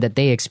 the kind that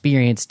they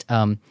experienced.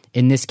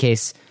 In this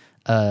case,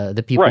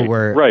 the people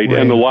were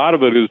and a lot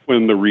of it is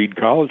when the Reed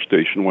College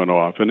station went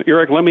off. And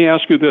Eric, let me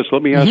ask you this.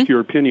 Let me ask your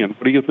opinion.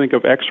 What do you think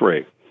of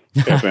X-Ray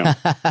FM?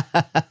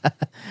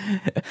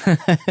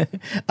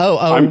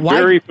 I'm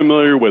very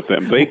familiar with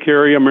them. They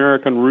carry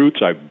American roots.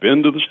 I've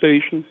been to the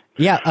station.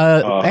 Yeah,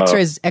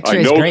 X-Ray's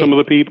I know great. Some of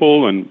the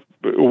people,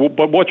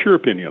 but what's your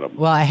opinion of them?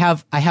 Well, I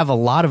have a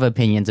lot of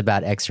opinions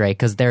about X-Ray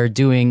because they're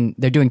doing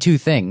two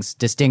things,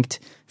 distinct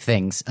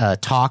things,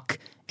 talk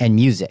and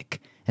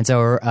music, and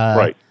so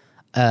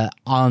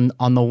on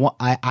the one,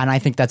 and I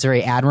think that's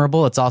very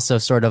admirable. It's also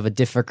sort of a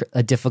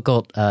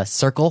difficult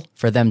circle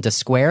for them to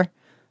square.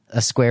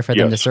 A square for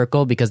them to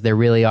circle because they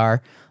really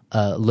are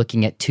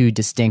looking at two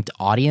distinct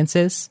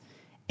audiences.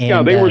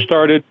 And, they were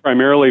started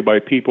primarily by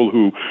people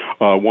who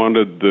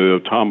wanted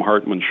the Tom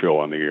Hartman show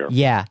on the air.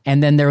 Yeah,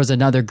 and then there was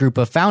another group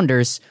of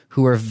founders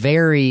who were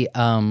very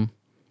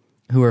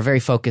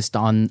focused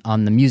on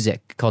the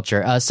music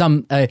culture.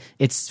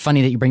 It's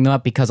funny that you bring them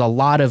up because a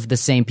lot of the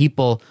same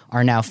people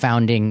are now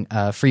founding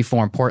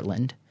Freeform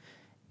Portland.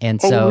 And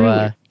so,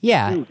 really?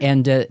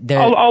 And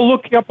I'll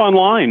look you up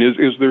online.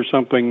 Is there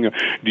something?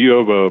 Do you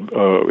have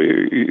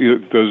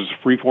does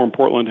Freeform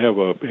Portland have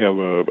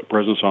a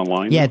presence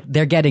online? Yeah,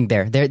 they're getting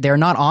there. They're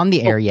not on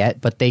the air yet,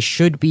 but they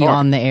should be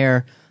on the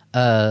air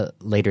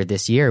later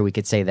this year. We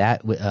could say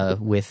that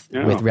with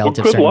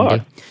relative certainty.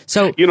 Luck.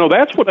 So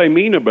that's what I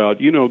mean about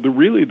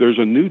there's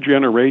a new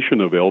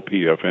generation of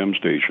LPFM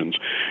stations.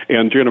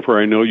 And Jennifer,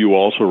 I know you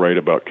also write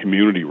about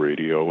community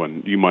radio,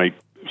 and you might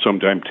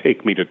sometimes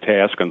take me to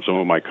task on some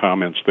of my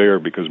comments there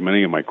because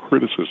many of my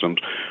criticisms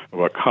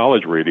about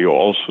college radio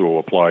also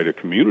apply to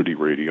community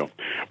radio.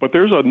 But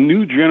there's a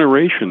new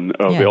generation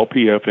of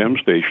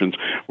LPFM stations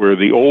where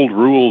the old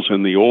rules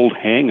and the old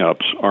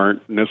hang-ups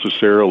aren't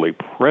necessarily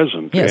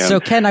present. Yeah,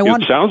 so Ken,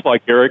 it sounds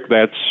like, Eric,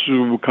 that's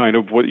kind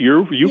of what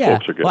you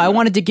folks are getting. Well, I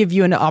wanted to give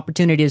you an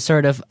opportunity to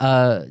sort of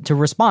to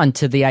respond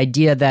to the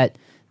idea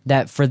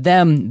that for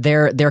them,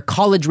 their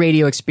college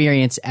radio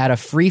experience at a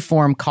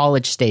freeform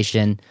college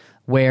station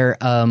where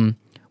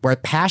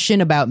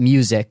passion about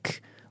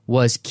music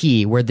was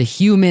key, where the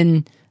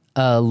human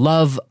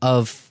love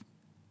of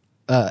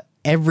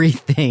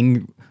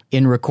everything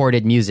in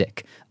recorded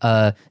music,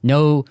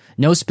 no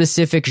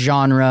specific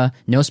genre,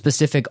 no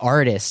specific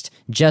artist,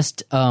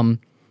 just an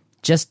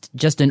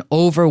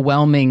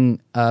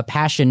overwhelming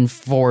passion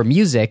for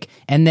music,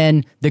 and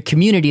then the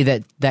community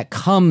that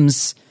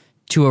comes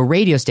to a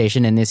radio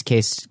station, in this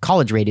case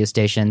college radio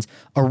stations,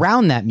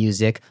 around that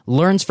music,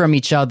 learns from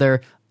each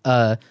other,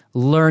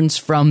 learns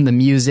from the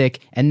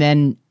music, and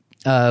then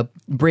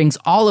brings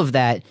all of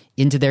that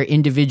into their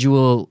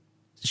individual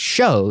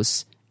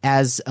shows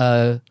as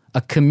a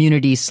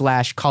community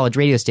 / college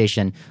radio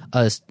station.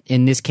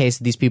 In this case,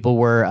 these people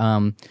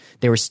were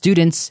they were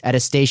students at a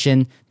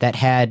station that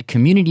had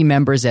community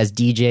members as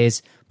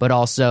DJs, but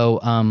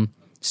also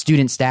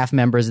student staff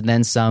members and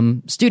then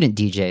some student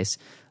DJs.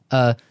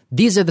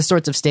 These are the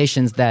sorts of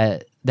stations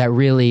that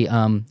really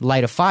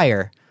light a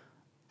fire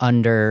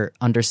under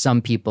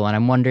some people, and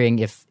I'm wondering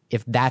if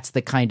that's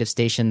the kind of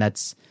station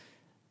that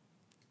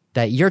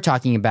you're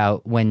talking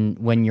about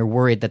when you're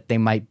worried that they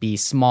might be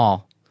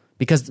small,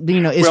 because is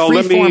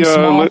Freeform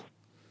small?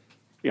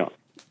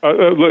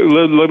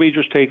 Let me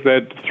just take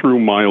that through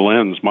my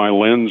lens. My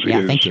lens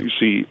is, you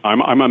see,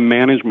 I'm a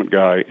management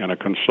guy and a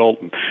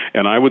consultant,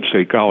 and I would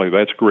say, golly,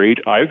 that's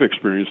great. I've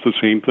experienced the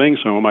same thing.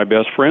 Some of my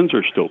best friends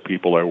are still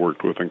people I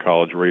worked with in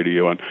college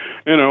radio, and,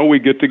 we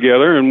get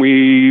together and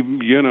we,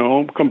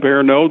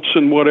 compare notes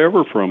and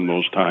whatever from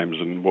those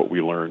times and what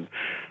we learned.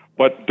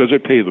 But does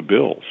it pay the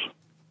bills?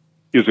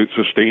 Is it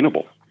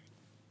sustainable?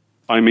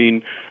 I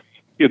mean,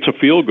 it's a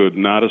feel-good,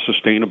 not a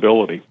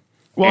sustainability.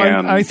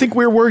 Well, I think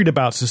we're worried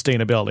about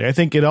sustainability. I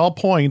think at all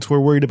points we're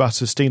worried about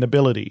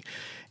sustainability.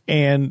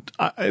 And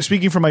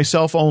speaking for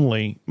myself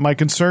only, my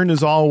concern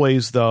is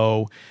always,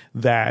 though,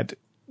 that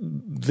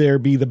there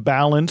be the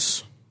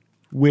balance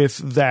with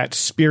that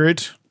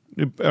spirit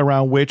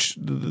around which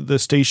the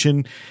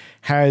station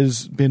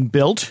has been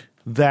built,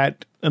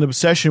 that an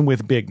obsession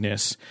with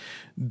bigness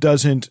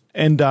doesn't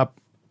end up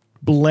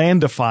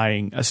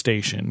blandifying a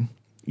station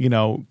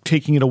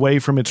taking it away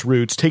from its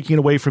roots, taking it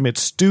away from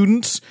its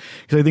students,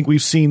 because I think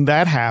we've seen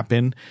that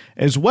happen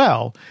as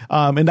well,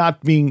 and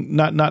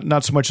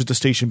not so much as the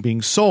station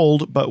being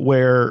sold, but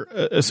where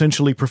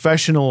essentially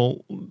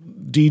professional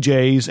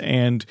DJs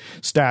and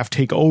staff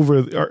take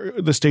over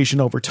the station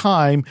over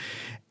time.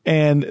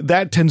 And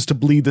that tends to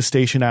bleed the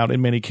station out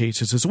in many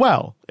cases as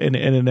well, and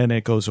then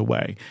it goes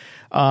away.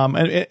 And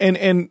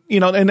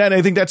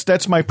I think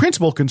that's my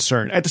principal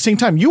concern. At the same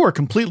time, you are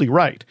completely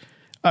right.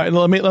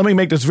 Let me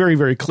make this very,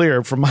 very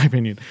clear. From my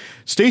opinion,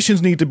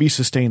 stations need to be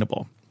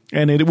sustainable,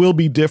 and it will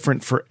be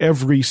different for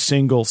every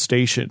single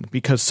station,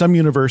 because some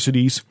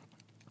universities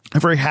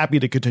are very happy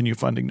to continue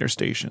funding their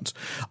stations.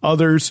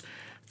 Others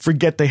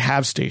forget they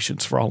have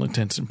stations for all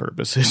intents and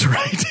purposes,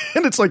 right?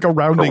 And it's like a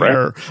rounding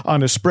error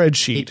on a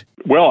spreadsheet.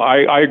 Well,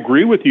 I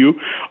agree with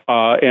you,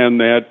 and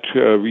that,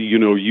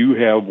 you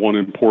have one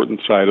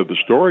important side of the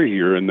story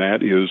here, and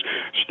that is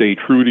stay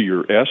true to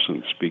your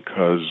essence,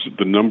 because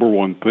the number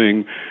one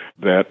thing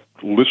that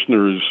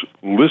listeners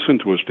listen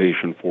to a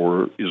station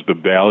for is the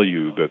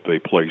value that they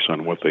place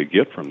on what they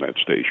get from that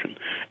station.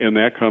 And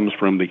that comes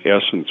from the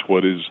essence.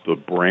 What is the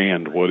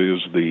brand? What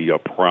is the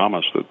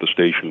promise that the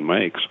station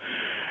makes?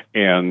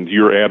 And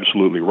you're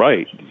absolutely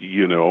right.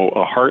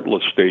 A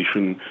heartless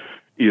station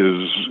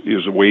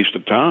is a waste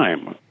of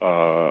time.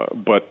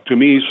 But to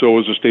me, so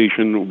is a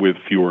station with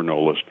few or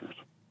no listeners.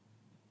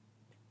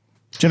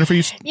 Jennifer,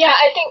 Yeah,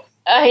 I think.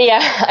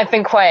 I've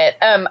been quiet.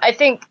 I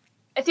think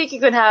you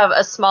could have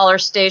a smaller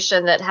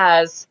station that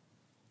has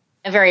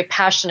a very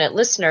passionate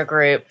listener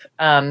group,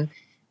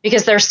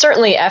 because there's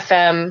certainly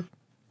FM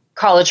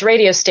college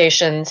radio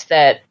stations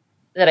that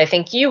I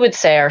think you would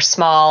say are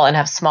small and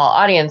have small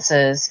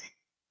audiences,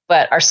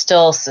 but are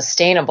still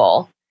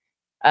sustainable,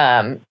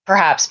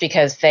 perhaps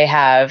because they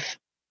have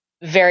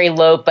very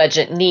low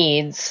budget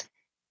needs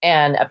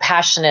and a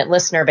passionate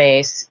listener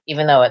base,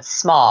 even though it's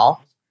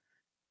small.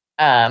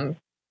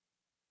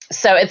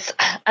 So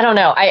I don't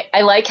know.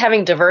 I like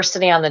having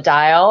diversity on the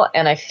dial,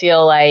 and I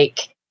feel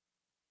like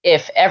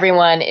if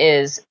everyone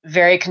is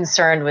very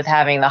concerned with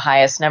having the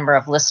highest number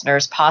of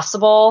listeners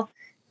possible,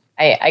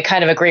 I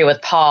kind of agree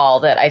with Paul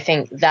that I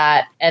think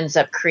that ends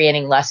up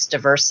creating less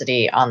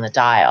diversity on the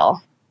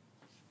dial.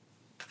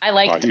 I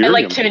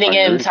like tuning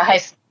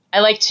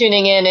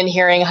in and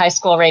hearing high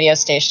school radio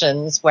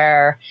stations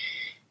where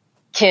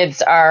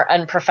kids are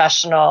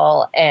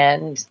unprofessional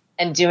and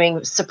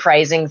doing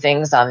surprising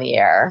things on the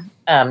air.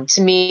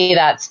 To me,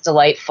 that's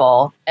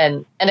delightful.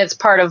 And it's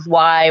part of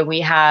why we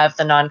have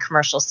the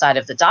non-commercial side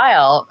of the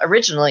dial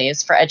originally,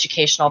 is for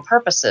educational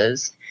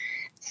purposes.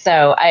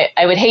 So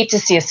I would hate to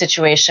see a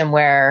situation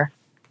where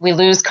we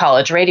lose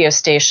college radio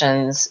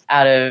stations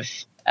out of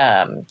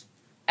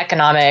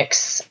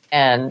economics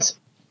and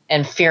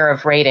fear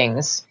of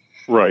ratings.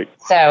 Right.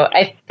 So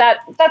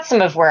that's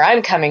some of where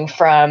I'm coming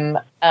from.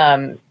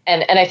 And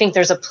I think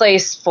there's a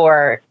place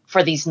for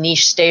these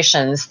niche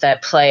stations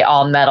that play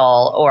all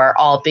metal or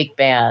all big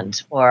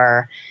band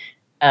or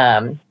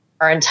are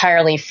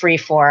entirely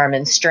freeform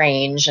and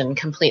strange and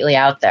completely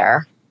out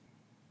there.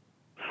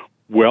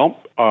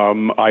 Well,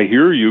 I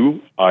hear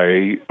you.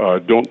 I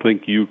don't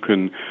think you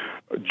can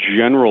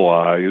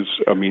generalize.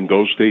 I mean,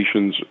 those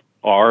stations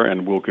are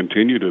and will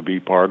continue to be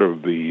part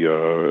of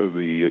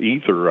the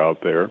ether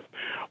out there.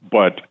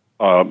 But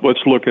let's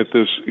look at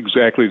this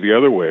exactly the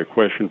other way. A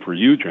question for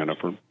you,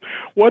 Jennifer.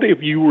 What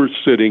if you were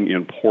sitting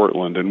in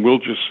Portland, and we'll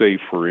just say,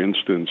 for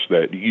instance,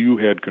 that you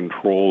had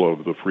control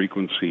of the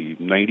frequency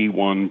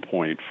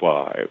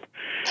 91.5,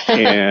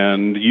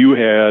 and you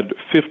had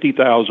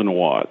 50,000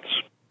 watts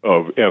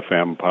of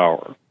FM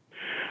power.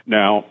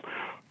 Now,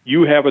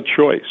 you have a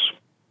choice.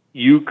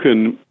 You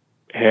can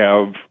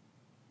have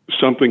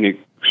something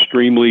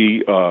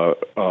extremely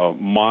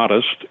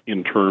modest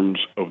in terms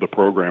of the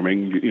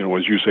programming,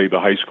 as you say, the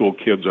high school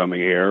kids on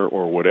the air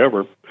or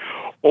whatever,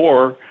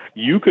 or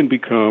you can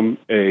become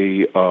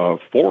a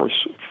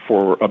force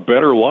for a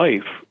better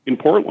life in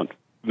Portland.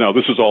 Now,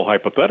 this is all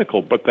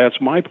hypothetical, but that's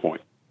my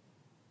point.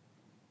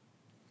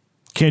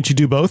 Can't you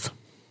do both?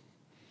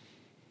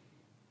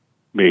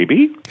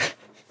 Maybe.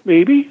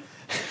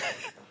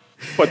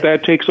 But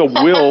that takes a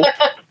will.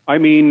 I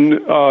mean,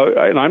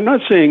 and I'm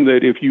not saying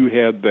that if you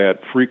had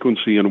that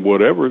frequency and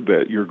whatever,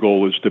 that your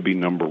goal is to be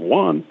number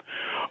one.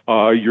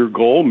 Your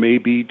goal may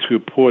be to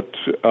put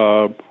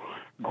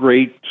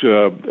great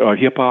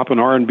hip-hop and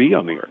R&B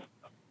on the air.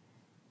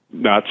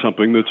 Not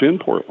something that's in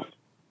Portland.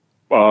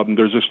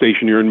 There's a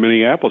station here in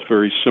Minneapolis,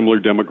 very similar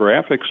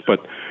demographics, but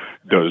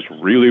does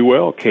really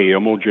well.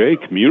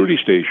 KMOJ, community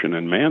station,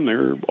 and man,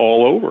 they're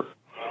all over.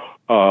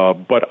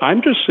 But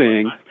I'm just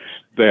saying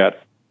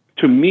that,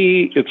 to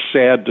me, it's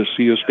sad to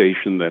see a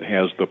station that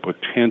has the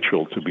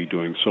potential to be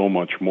doing so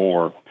much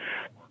more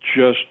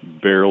just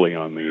barely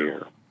on the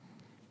air.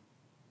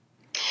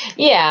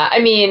 Yeah, I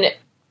mean,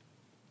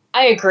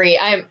 I agree.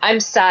 I'm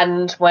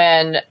saddened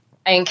when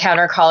I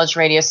encounter college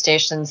radio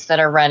stations that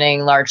are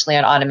running largely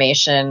on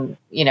automation,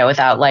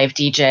 without live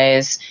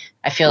DJs.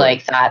 I feel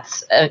like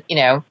that's, an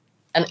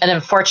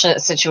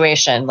unfortunate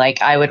situation.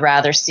 Like, I would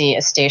rather see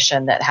a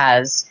station that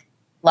has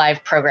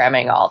live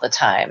programming all the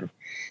time.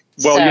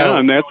 Well, yeah,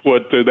 and that's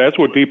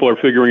what people are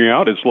figuring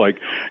out. It's like,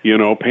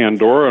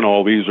 Pandora and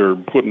all these are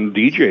putting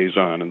DJs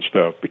on and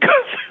stuff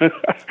because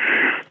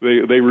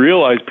they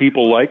realize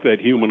people like that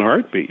human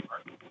heartbeat.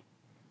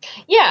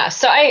 Yeah,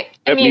 so I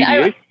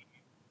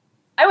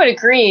would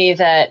agree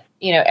that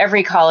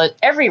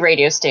every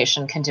radio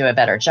station can do a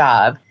better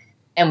job,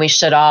 and we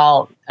should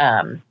all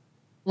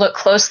look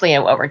closely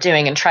at what we're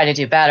doing and try to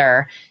do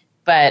better.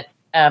 But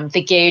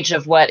the gauge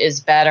of what is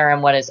better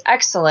and what is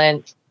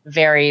excellent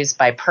varies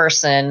by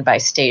person, by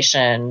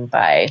station,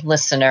 by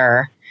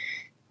listener.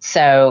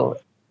 So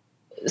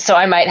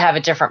I might have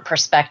a different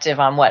perspective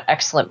on what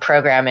excellent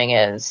programming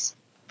is,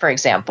 for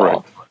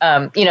example.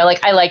 Right.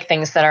 I like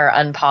things that are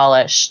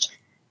unpolished.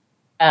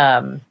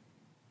 So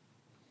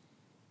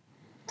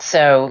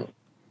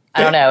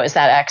I don't know, is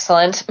that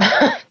excellent?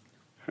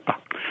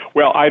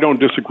 Well, I don't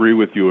disagree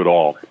with you at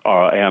all.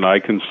 And I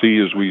can see,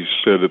 as we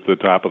said at the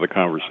top of the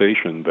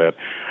conversation, that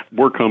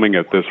we're coming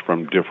at this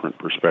from different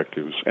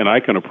perspectives. And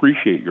I can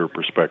appreciate your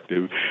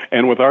perspective.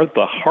 And without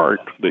the heart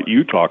that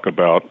you talk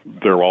about,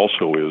 there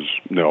also is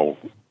no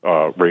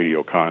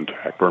radio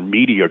contact or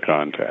media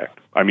contact.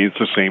 I mean, it's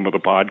the same with a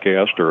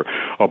podcast or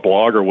a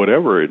blog or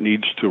whatever. It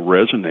needs to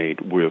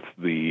resonate with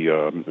the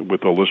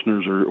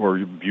listeners or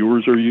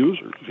viewers or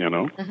users,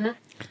 Mm-hmm.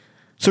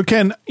 So,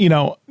 Ken,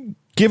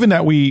 given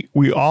that we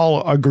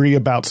all agree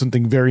about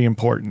something very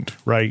important,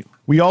 right?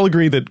 We all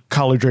agree that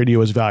college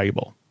radio is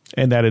valuable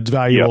and that it's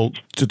valuable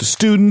to the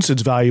students,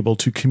 it's valuable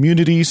to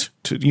communities,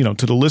 to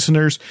the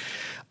listeners.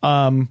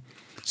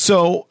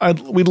 So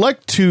we'd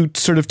like to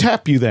sort of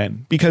tap you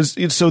then, because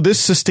this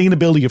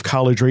sustainability of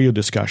college radio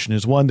discussion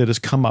is one that has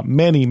come up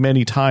many,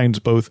 many times,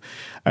 both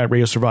at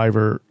Radio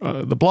Survivor,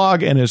 the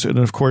blog, and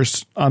of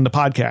course on the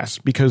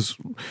podcast, because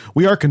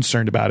we are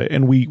concerned about it.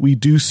 And we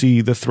do see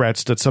the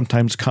threats that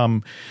sometimes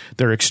come.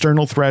 They're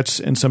external threats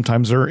and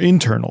sometimes they're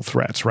internal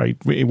threats, right?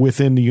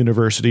 Within the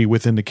university,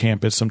 within the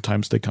campus,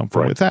 sometimes they come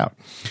from without.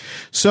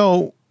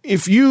 So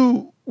if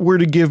you were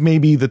to give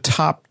maybe the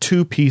top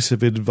two piece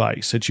of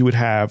advice that you would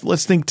have,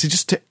 let's think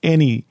to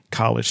any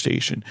college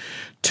station,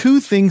 two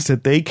things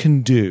that they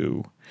can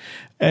do,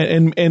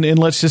 and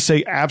let's just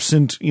say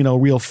absent,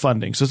 real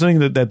funding. So something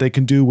that they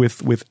can do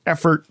with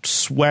effort,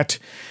 sweat,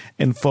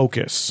 and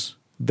focus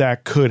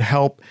that could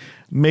help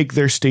make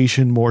their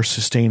station more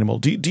sustainable.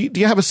 Do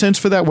you have a sense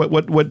for that?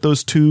 What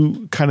those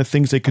two kind of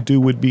things they could do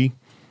would be?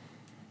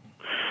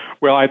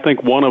 Well, I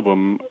think one of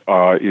them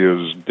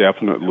is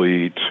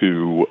definitely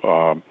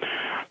to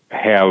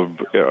have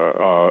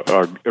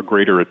a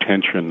greater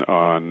attention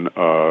on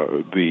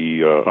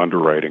the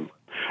underwriting.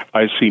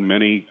 I see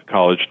many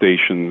college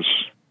stations,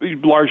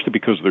 largely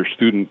because they're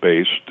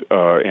student-based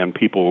and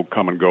people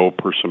come and go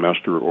per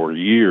semester or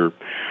year,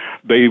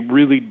 they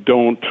really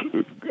don't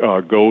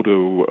go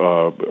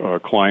to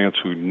clients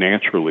who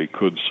naturally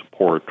could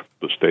support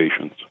the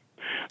stations.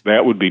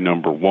 That would be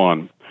number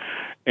one.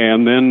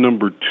 And then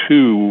number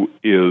two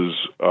is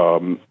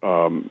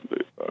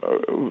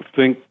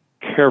think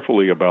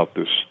carefully about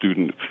the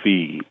student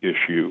fee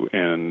issue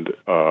and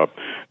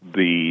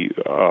the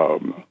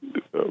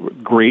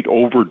great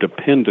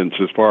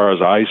overdependence, as far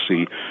as I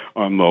see,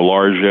 on the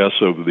largesse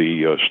of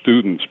the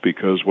students,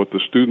 because what the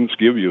students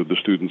give you, the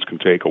students can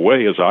take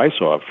away, as I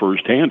saw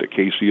firsthand at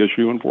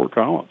KCSU and Fort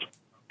Collins.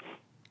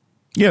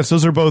 Yes,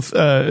 those are both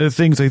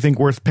things I think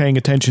worth paying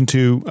attention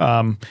to.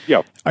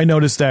 I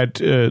noticed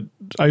that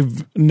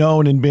I've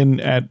known and been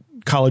at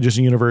colleges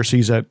and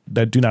universities that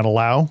do not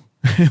allow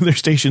their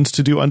stations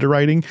to do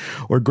underwriting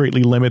or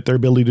greatly limit their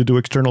ability to do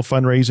external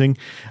fundraising.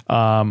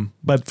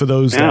 But for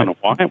those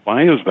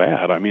why is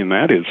that? I mean,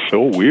 that is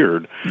so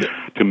weird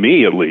to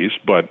me, at least,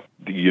 but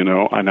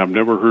and I've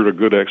never heard a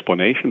good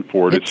explanation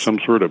for it. It's some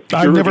sort of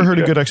I've never heard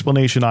a good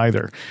explanation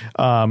either.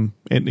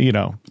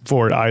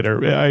 For it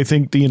either. I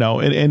think,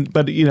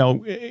 but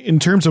in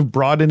terms of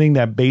broadening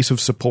that base of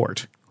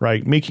support,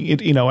 right? Making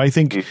it, I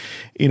think,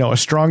 a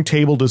strong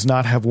table does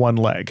not have one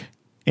leg.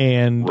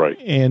 And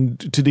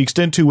to the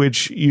extent to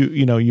which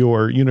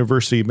your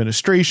university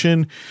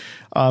administration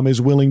is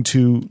willing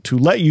to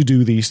let you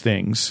do these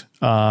things,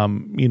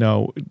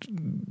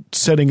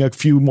 setting a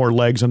few more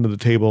legs under the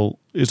table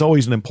is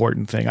always an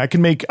important thing. I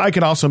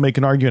can also make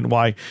an argument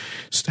why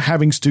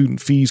having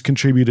student fees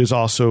contribute is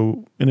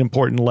also an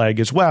important leg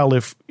as well,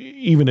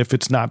 even if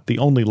it's not the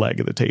only leg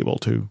of the table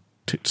to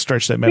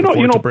stretch that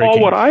metaphor to breaking.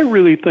 Paul, what I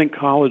really think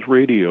college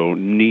radio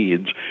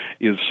needs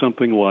is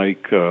something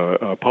like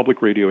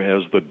public radio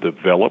has the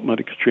Development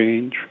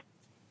Exchange,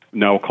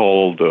 now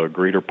called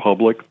Greater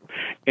Public,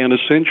 and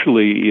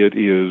essentially it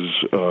is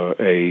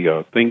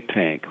a think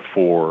tank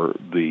for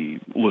the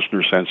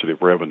listener-sensitive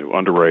revenue,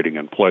 underwriting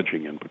and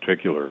pledging in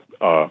particular.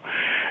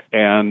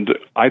 And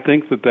I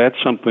think that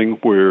that's something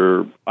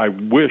where I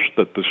wish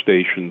that the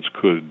stations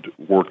could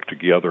work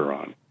together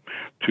on,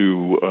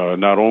 to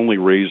not only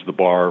raise the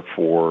bar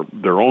for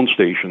their own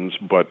stations,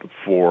 but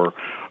for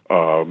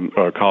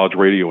college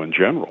radio in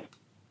general.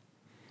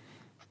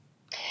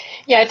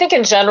 Yeah, I think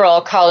in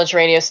general, college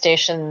radio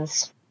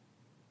stations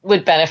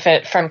would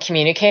benefit from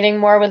communicating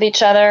more with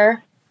each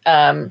other.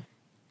 going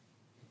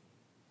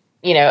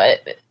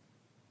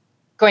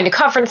to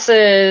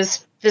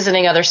conferences,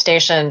 visiting other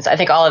stations. I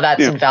think all of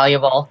that's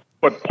invaluable.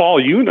 But Paul,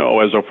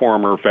 as a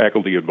former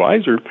faculty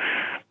advisor,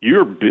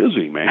 you're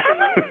busy, man.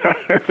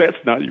 That's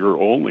not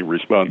your only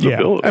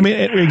responsibility. Yeah, I mean,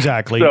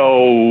 exactly.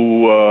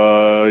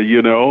 So,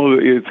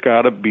 it's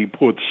got to be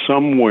put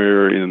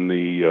somewhere in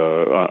the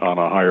on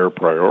a higher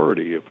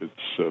priority if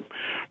it's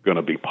going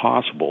to be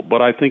possible.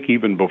 But I think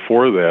even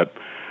before that,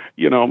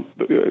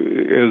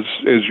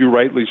 as you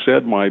rightly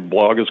said, my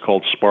blog is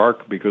called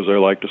Spark because I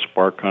like to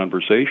spark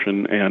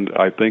conversation, and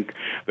I think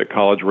that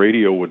college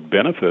radio would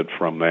benefit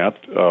from that.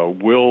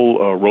 Will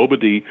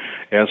Robady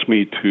asked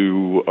me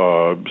to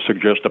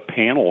suggest a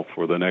panel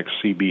for the next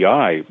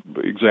CBI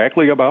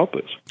exactly about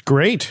this.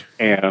 Great.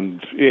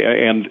 And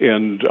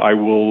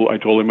I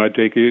told him I'd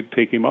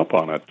take him up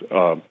on it.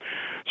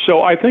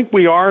 So I think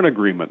we are in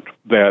agreement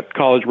that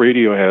college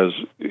radio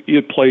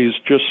plays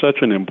just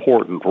such an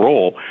important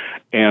role,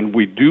 and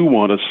we do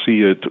want to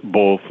see it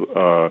both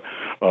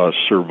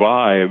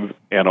survive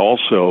and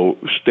also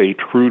stay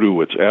true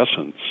to its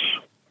essence,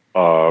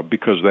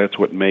 because that's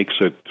what makes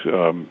it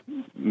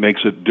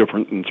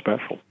different and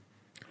special.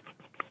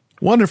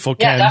 Wonderful,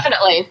 Ken. Yeah,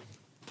 definitely.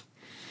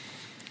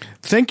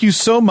 Thank you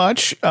so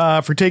much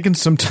for taking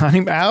some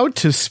time out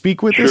to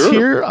speak with us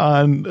here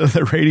on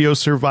the Radio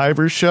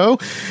Survivor Show,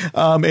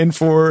 and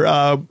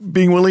for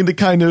being willing to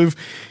kind of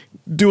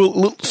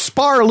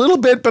spar a little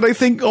bit, but I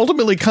think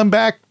ultimately come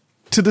back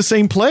to the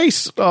same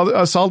place,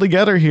 us all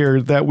together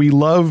here, that we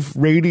love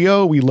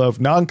radio, we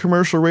love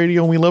non-commercial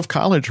radio, and we love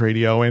college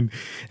radio. And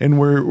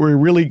we're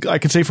really, I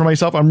can say for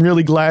myself, I'm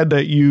really glad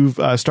that you've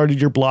started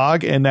your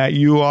blog and that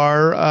you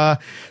are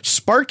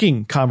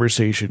sparking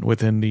conversation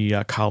within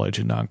the college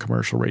and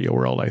non-commercial radio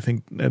world. I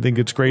think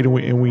it's great,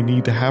 and we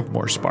need to have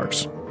more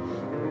sparks.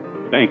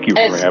 Thank you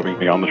for having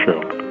me on the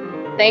show.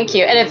 Thank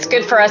you. And it's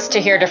good for us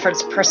to hear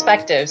different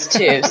perspectives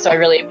too. So I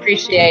really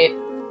appreciate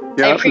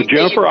Yeah,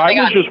 Jennifer, I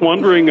was just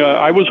wondering,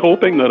 I was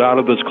hoping that out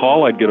of this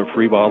call I'd get a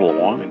free bottle of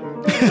wine.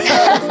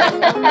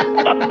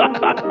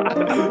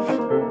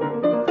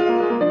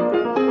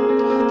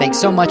 Thanks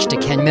so much to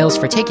Ken Mills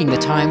for taking the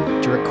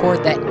time to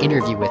record that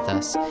interview with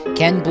us.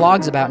 Ken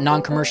blogs about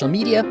non-commercial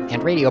media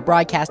and radio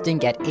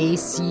broadcasting at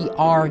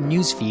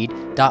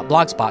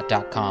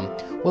acrnewsfeed.blogspot.com.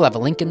 We'll have a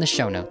link in the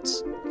show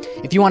notes.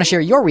 If you want to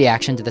share your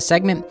reaction to the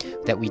segment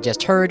that we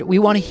just heard, we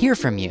want to hear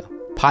from you.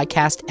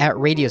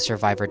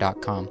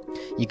 podcast@radiosurvivor.com.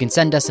 You can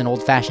send us an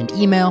old-fashioned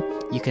email.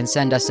 You can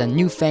send us a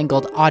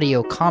newfangled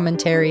audio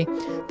commentary.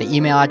 The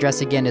email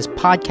address again is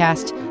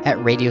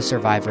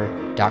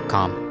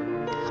podcast@radiosurvivor.com.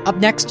 Up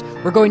next,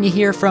 we're going to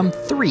hear from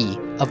 3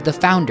 of the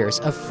founders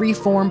of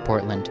Freeform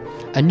Portland,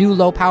 a new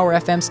low-power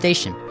FM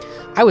station.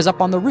 I was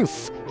up on the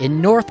roof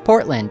in North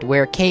Portland,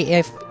 where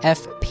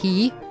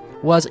KFFP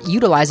was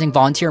utilizing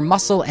volunteer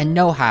muscle and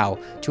know-how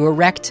to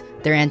erect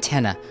their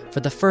antenna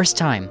for the first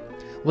time.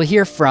 We'll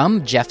hear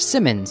from Jeff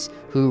Simmons,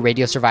 who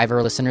Radio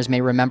Survivor listeners may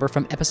remember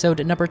from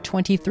episode number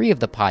 23 of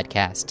the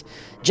podcast.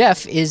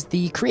 Jeff is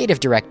the creative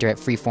director at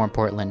Freeform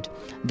Portland.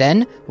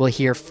 Then we'll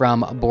hear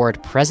from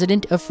board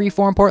president of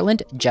Freeform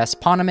Portland, Jess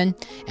Poneman,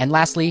 and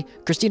lastly,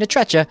 Christina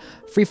Treccia,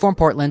 Freeform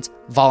Portland's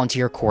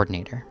volunteer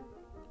coordinator.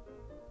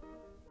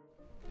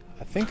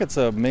 I think it's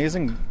an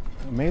amazing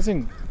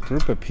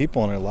group of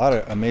people and a lot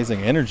of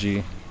amazing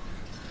energy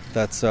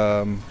that's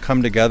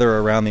come together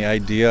around the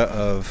idea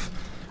of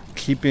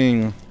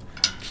keeping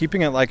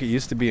it like it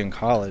used to be in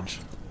college.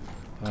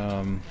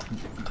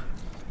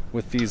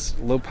 With these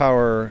low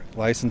power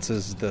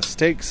licenses, the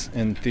stakes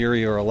in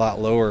theory are a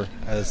lot lower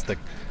as the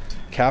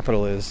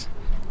capital is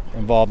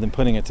involved in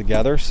putting it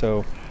together.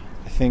 So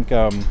I think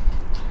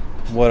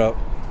what a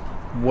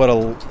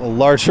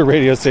larger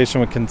radio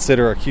station would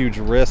consider a huge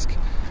risk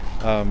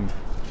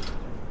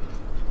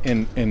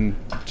in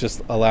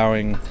just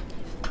allowing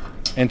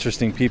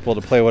interesting people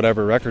to play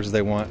whatever records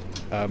they want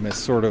is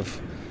sort of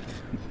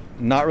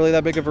not really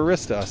that big of a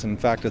risk to us. In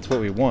fact, it's what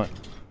we want.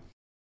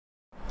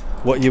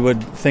 What you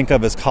would think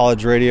of as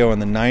college radio in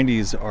the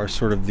 90s are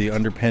sort of the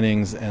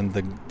underpinnings and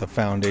the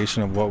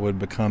foundation of what would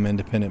become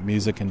independent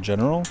music in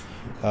general.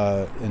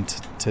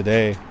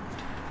 Today,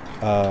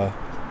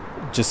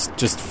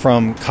 just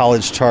from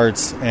college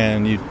charts,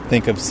 and you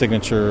think of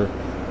signature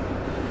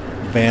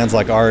bands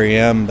like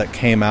REM that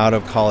came out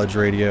of college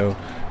radio.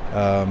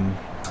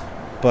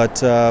 But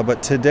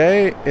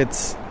today,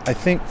 I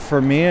think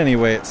for me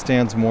anyway, it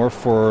stands more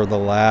for the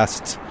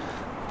last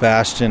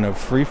bastion of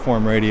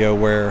freeform radio,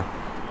 where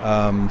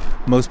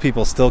most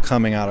people still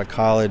coming out of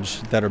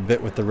college that are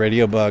bit with the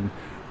radio bug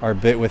are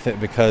bit with it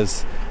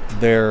because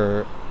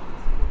they're,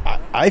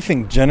 I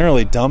think,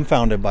 generally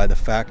dumbfounded by the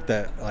fact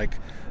that like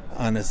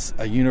on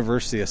a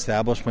university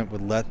establishment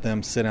would let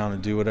them sit down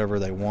and do whatever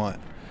they want,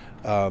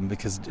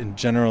 because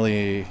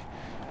generally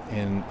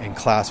in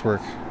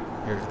classwork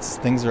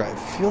it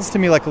feels to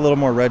me like a little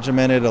more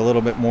regimented, a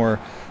little bit more,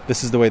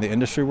 this is the way the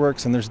industry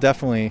works, and there's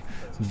definitely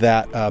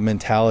that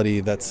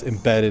mentality that's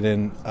embedded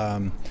in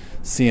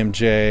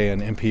CMJ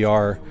and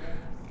NPR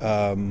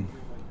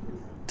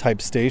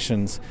type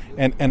stations,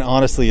 and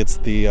honestly, it's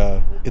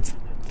the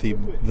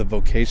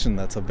vocation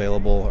that's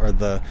available, or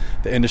the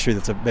industry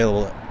that's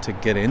available to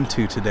get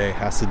into today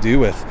has to do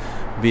with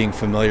being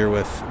familiar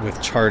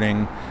with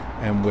charting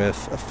and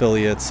with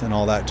affiliates and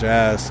all that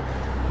jazz.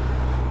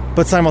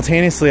 But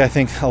simultaneously, I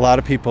think a lot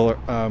of people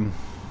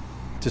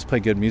just play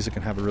good music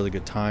and have a really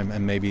good time,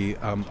 and maybe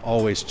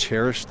always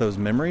cherish those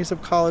memories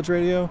of college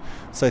radio.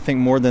 So I think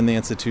more than the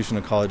institution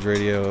of college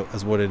radio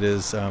is what it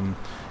is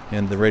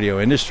in the radio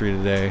industry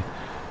today,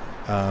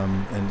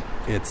 and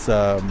it's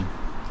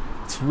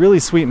really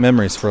sweet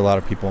memories for a lot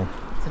of people.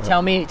 So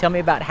tell me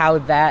about how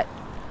that,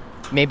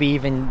 maybe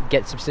even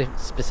get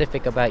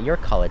specific about your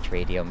college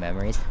radio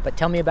memories, but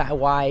tell me about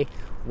why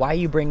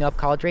you bring up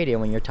college radio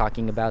when you're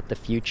talking about the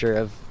future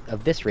of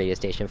this radio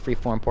station,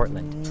 Freeform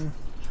Portland.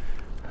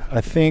 I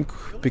think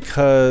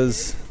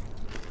because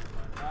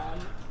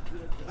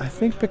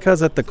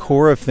at the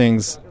core of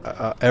things,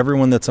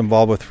 everyone that's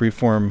involved with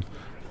Freeform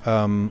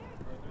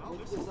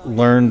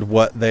learned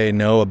what they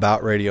know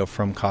about radio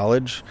from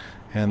college,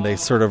 and they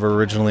sort of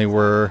originally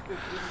were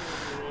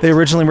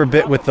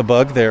bit with the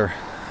bug there,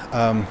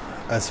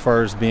 as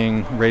far as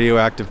being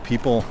radioactive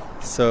people.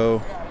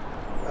 So,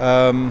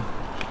 I'm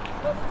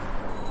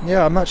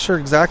not sure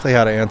exactly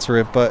how to answer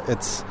it, but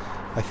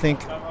I think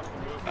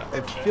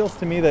it feels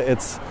to me that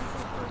it's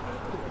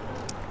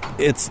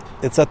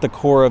at the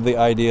core of the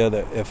idea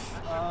that if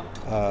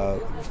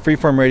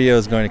freeform radio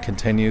is going to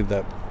continue,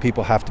 that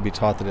people have to be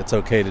taught that it's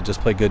okay to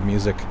just play good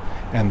music,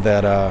 and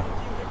that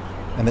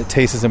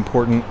taste is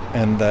important,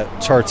 and that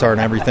charts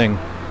aren't everything,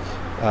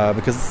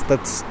 because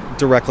that's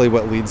directly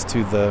what leads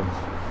to the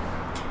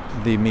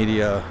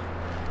media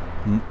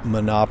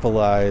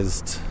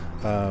monopolized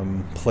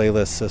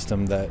playlist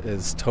system that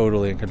is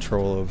totally in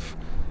control of,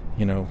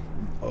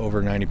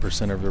 over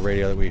 90% of the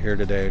radio that we hear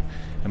today,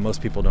 and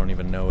most people don't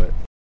even know it.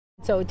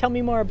 So tell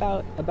me more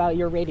about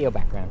your radio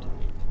background.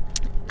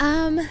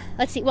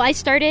 Let's see. Well, I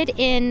started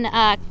in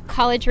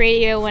college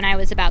radio when I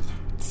was about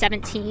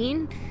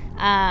 17,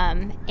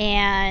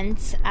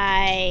 and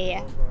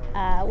I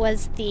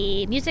was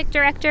the music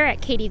director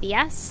at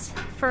KDVS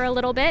for a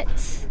little bit.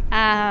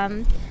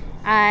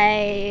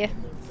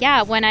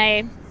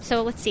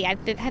 So let's see. I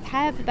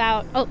have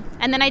about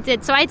and then I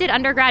did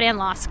undergrad and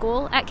law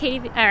school at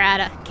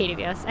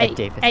KDVS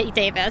at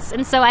Davis,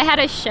 and so I had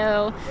a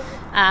show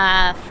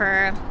I've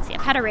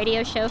had a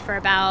radio show for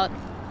about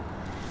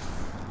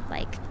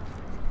like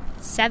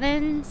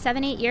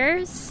 7-8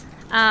 years,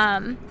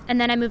 and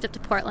then I moved up to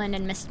Portland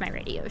and missed my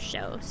radio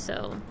show.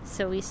 So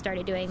we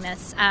started doing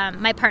this.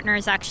 My partner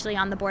is actually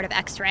on the board of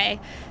X-Ray,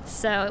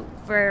 so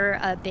we're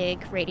a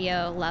big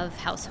radio love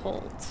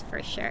household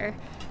for sure.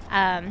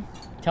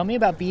 Tell me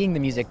about being the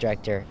music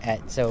director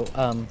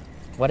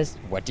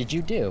what did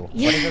you do?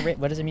 Yeah.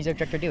 What does a music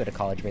director do at a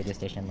college radio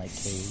station like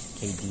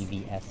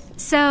KDVS?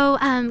 So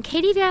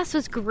KDVS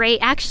was great.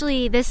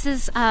 Actually, this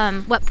is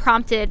what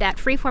prompted at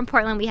Freeform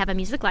Portland. We have a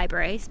music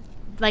library.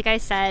 Like I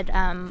said,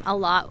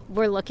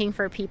 we're looking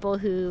for people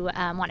who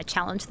want to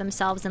challenge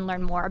themselves and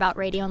learn more about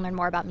radio and learn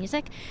more about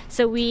music.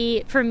 So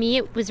for me,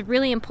 it was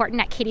really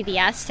important at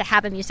KDVS to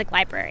have a music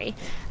library,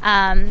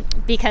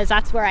 because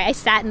that's where I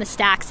sat in the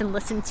stacks and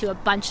listened to a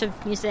bunch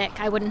of music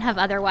I wouldn't have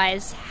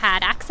otherwise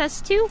had access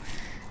to.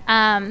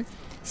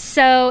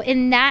 So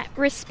in that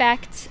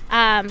respect,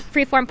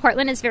 Freeform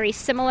Portland is very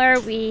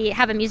similar. We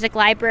have a music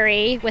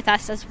library with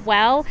us as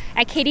well.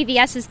 At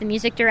KDVS, as the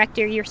music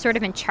director, you're sort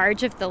of in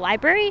charge of the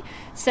library.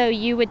 So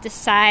you would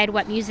decide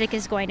what music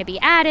is going to be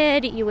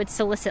added. You would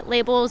solicit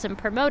labels and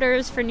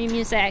promoters for new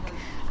music.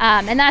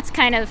 And that's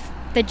kind of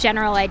the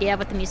general idea of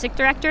what the music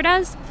director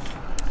does.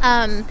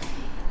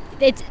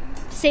 It's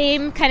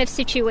same kind of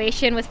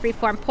situation with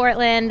Freeform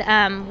Portland.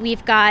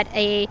 We've got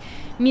a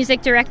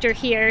music director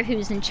here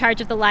who's in charge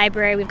of the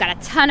library. We've got a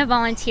ton of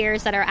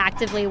volunteers that are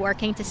actively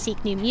working to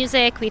seek new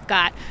music. We've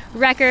got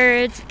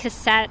records,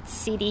 cassettes,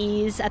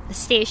 CDs at the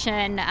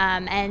station,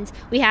 and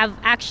we have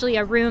actually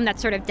a room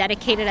that's sort of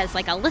dedicated as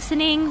like a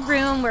listening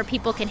room where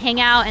people can hang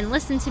out and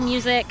listen to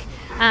music,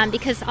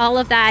 because all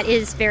of that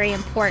is very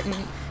important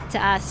to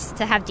us,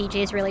 to have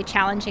DJs really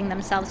challenging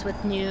themselves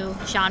with new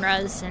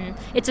genres. And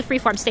it's a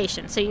freeform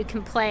station, so you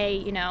can play,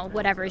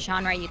 whatever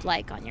genre you'd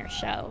like on your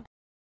show.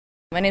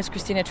 My name is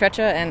Christina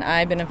Treccia, and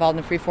I've been involved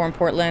in Freeform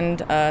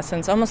Portland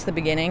since almost the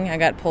beginning. I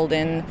got pulled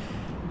in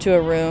to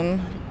a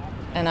room,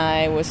 and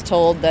I was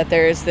told that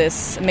there's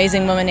this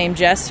amazing woman named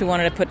Jess who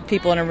wanted to put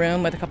people in a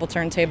room with a couple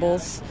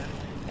turntables.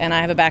 And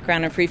I have a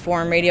background in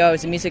freeform radio. I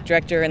was a music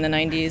director in the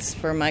 90s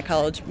for my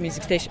college radio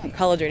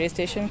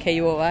station,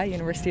 KUOI,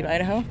 University of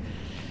Idaho.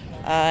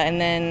 And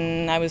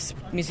then I was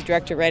music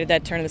director right at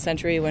that turn of the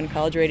century when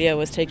college radio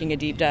was taking a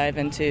deep dive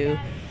into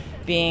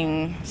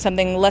being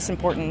something less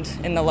important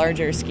in the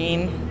larger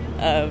scheme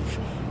of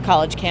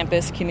college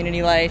campus,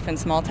 community life, and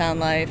small town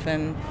life,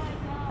 and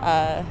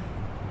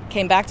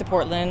came back to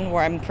Portland,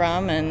 where I'm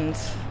from, and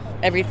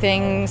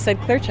everything said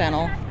Clear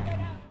Channel.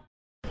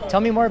 Tell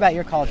me more about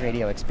your college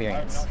radio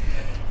experience.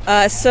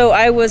 So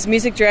I was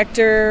music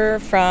director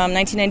from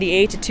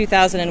 1998 to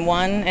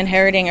 2001,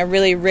 inheriting a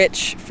really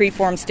rich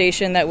freeform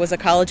station that was a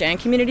college and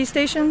community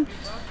station.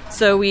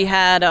 So we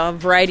had a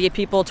variety of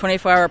people,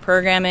 24-hour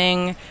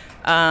programming,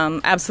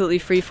 absolutely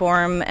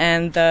freeform,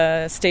 and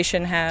the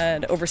station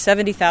had over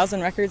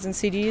 70,000 records and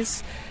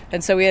CDs.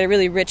 And so we had a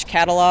really rich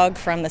catalog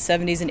from the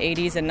 70s and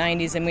 80s and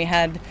 90s, and we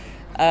had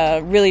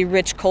a really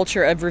rich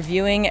culture of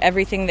reviewing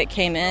everything that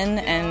came in,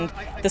 and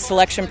the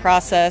selection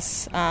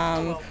process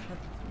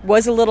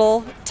was a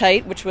little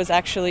tight, which was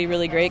actually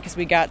really great because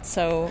we got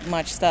so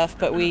much stuff,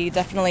 but we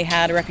definitely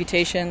had a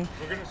reputation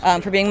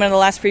for being one of the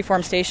last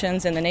freeform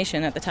stations in the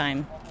nation at the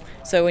time.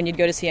 So when you'd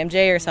go to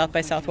CMJ or South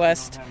by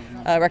Southwest,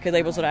 record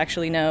labels would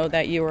actually know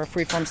that you were a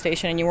freeform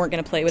station and you weren't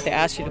going to play what they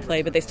asked you to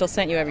play, but they still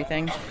sent you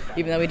everything,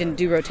 even though we didn't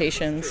do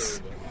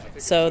rotations.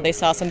 So they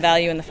saw some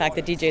value in the fact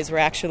that DJs were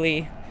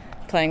actually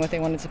playing what they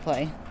wanted to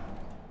play.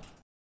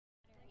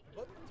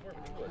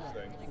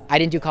 I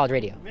didn't do college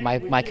radio.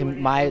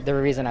 The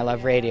reason I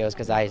love radio is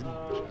because I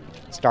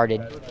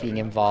started being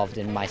involved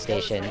in my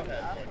station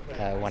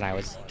when I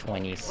was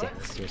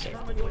 26 years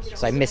old.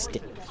 So I missed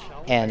it.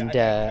 And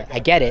I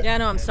get it. Yeah,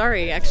 no, I'm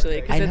sorry,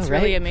 actually, because it's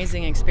really an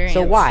amazing experience.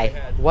 So why?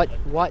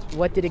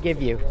 What did it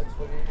give you?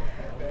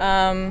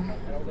 Well,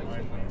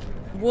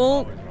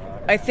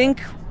 I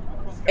think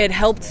it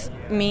helped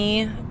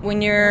me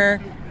when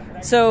you're...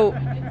 So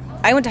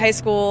I went to high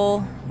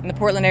school in the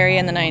Portland area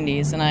in the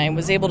 90s, and I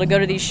was able to go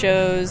to these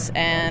shows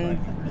and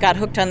got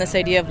hooked on this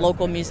idea of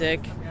local music,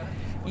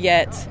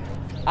 yet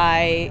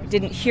I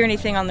didn't hear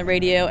anything on the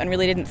radio and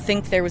really didn't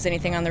think there was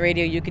anything on the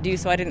radio you could do,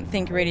 so I didn't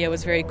think radio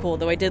was very cool,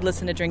 though I did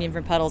listen to Drinking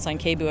from Puddles on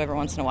KBOO every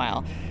once in a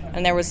while.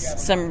 And there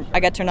was I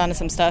got turned on to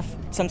some stuff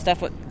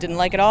didn't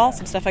like at all,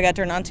 some stuff I got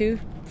turned on to,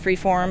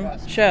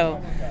 freeform show.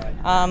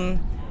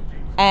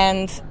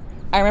 And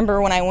I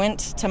remember when I went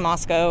to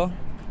Moscow,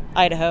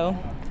 Idaho,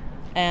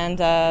 and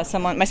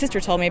my sister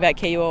told me about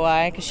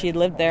KUOI because she had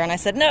lived there, and I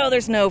said, no,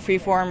 there's no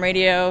freeform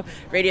radio.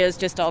 Radio is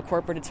just all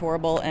corporate. It's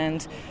horrible.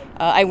 And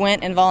I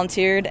went and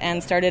volunteered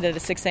and started at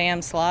a 6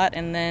 a.m. slot,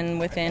 and then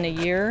within a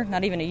year,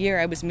 not even a year,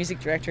 I was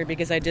music director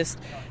because I just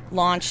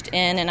launched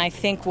in, and I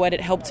think what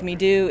it helped me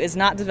do is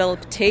not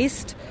develop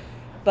taste,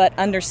 but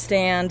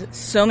understand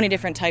so many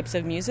different types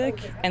of music.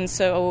 And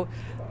so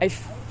I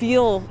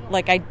feel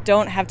like I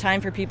don't have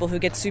time for people who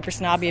get super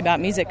snobby about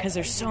music because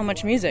there's so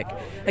much music.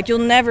 Like, you'll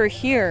never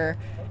hear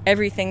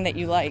everything that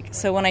you like.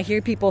 So when I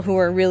hear people who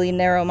are really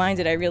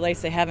narrow-minded, I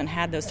realize they haven't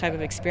had those type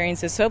of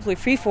experiences. So hopefully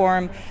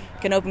freeform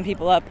can open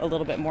people up a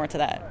little bit more to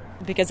that.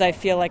 Because I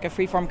feel like a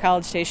freeform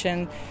college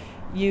station,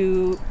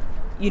 you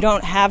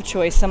don't have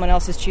choice. Someone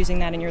else is choosing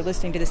that, and you're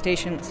listening to the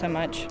station so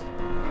much.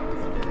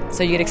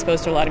 So you get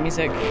exposed to a lot of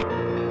music.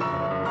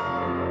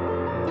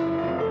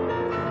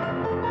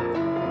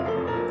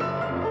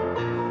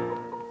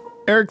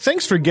 Eric,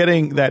 thanks for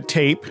getting that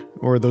tape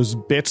or those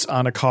bits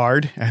on a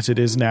card, as it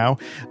is now.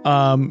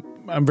 I'm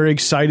very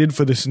excited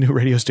for this new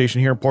radio station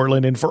here in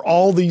Portland and for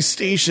all these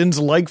stations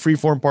like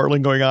Freeform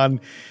Portland going on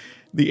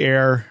the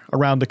air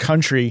around the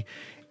country.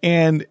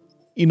 And,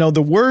 you know,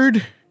 the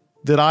word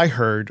that I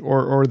heard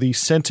or the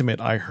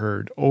sentiment I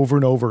heard over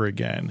and over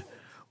again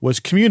was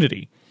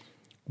community,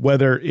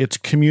 whether it's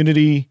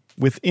community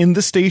within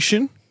the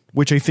station,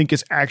 which I think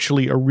is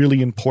actually a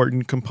really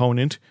important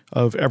component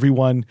of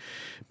everyone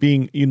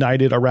being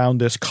united around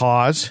this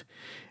cause,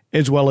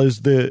 as well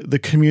as the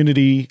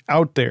community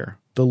out there,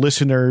 the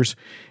listeners,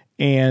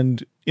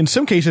 and in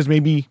some cases,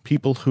 maybe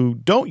people who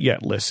don't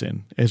yet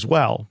listen as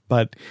well.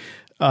 But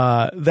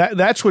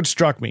that's what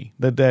struck me,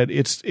 that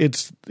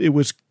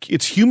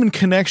it's human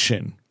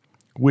connection,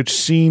 which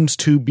seems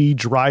to be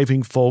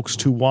driving folks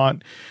to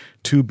want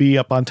to be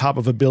up on top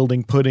of a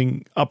building,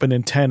 putting up an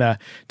antenna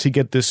to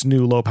get this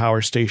new low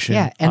power station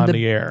on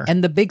the air.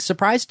 And the big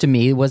surprise to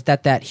me was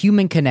that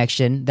human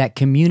connection, that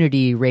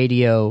community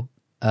radio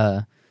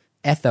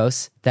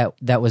ethos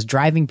that was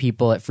driving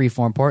people at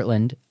Freeform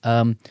Portland,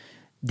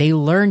 they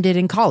learned it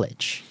in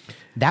college.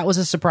 That was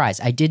a surprise.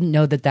 I didn't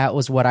know that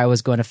was what I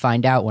was going to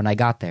find out when I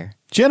got there.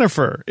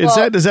 Jennifer, does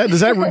how does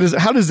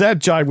that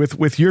jive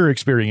with your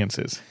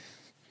experiences?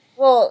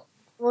 Well,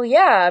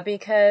 yeah,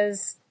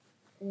 because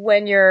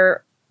when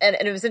you're, and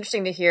it was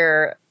interesting to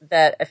hear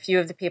that a few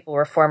of the people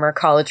were former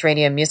college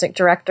radio music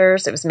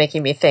directors. It was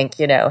making me think,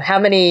 how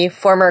many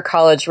former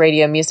college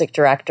radio music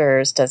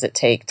directors does it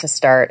take to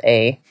start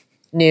a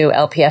new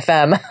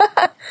LPFM?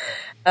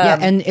 Yeah,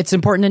 and it's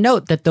important to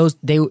note that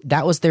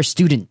that was their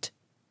student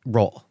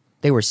role.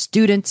 They were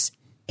students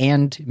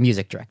and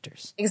music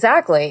directors.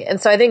 Exactly. And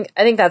so I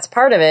think that's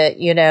part of it.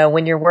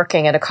 When you're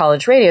working at a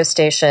college radio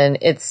station,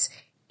 it's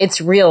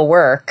real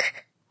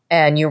work.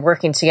 And you're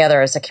working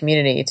together as a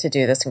community to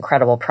do this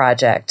incredible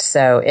project.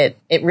 So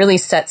it really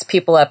sets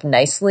people up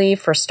nicely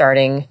for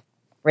starting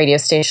radio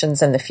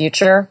stations in the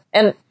future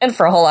and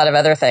for a whole lot of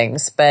other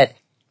things. But,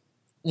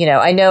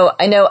 I know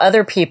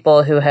other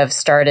people who have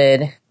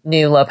started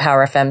new low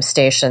power FM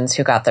stations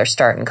who got their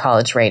start in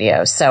college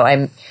radio. So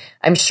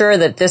I'm sure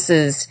that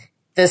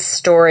this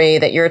story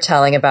that you're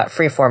telling about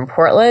Freeform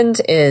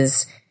Portland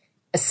is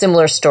a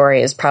similar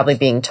story is probably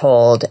being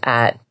told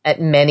at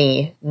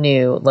many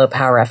new low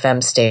power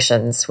FM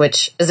stations,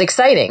 which is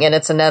exciting. And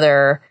it's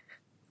another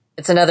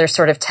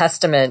sort of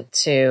testament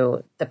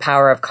to the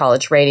power of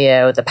college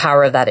radio, the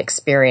power of that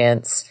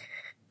experience.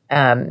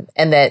 And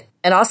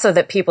also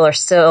that people are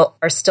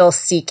still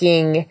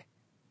seeking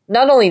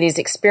not only these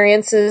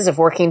experiences of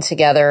working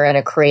together in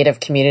a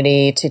creative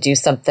community to do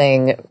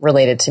something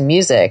related to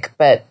music,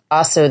 but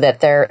also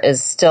that there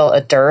is still a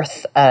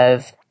dearth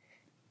of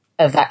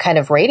that kind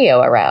of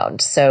radio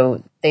around.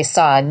 So they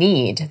saw a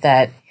need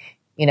that,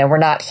 we're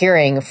not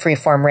hearing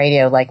freeform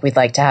radio like we'd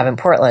like to have in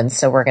Portland,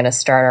 so we're going to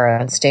start our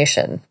own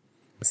station.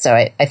 So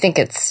I think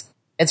it's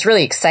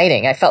really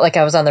exciting. I felt like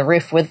I was on the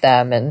roof with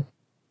them and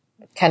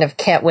kind of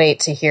can't wait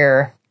to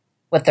hear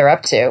what they're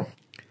up to.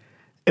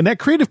 And that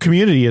creative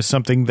community is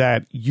something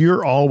that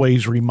you're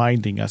always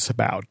reminding us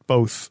about,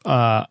 both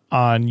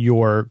on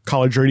your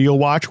College Radio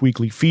Watch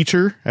weekly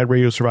feature at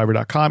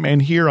radiosurvivor.com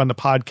and here on the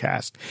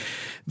podcast,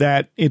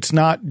 that it's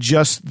not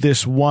just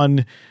this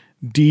one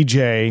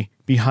DJ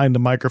behind the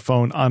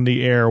microphone on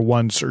the air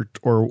once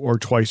or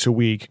twice a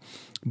week,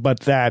 but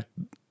that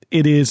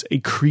it is a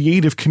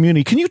creative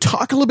community. Can you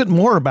talk a little bit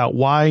more about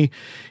why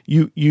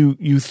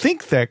you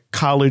think that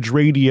college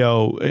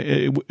radio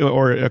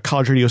or a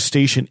college radio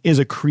station is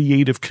a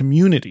creative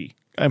community,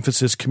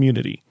 emphasis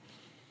community?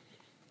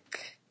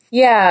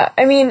 Yeah,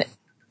 I mean,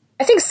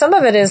 I think some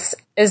of it is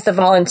the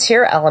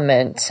volunteer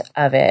element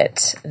of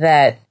it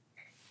that,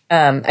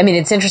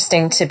 it's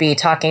interesting to be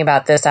talking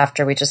about this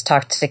after we just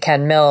talked to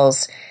Ken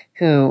Mills,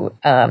 who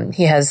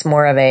he has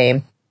more of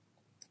a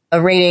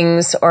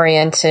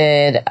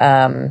ratings-oriented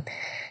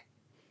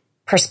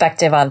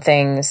perspective on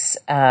things,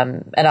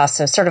 and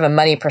also sort of a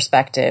money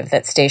perspective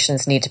that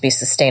stations need to be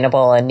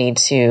sustainable and need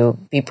to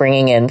be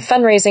bringing in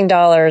fundraising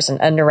dollars and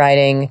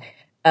underwriting.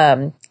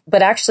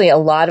 But actually, a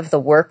lot of the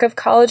work of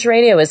college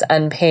radio is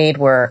unpaid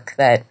work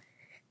that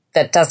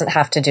doesn't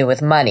have to do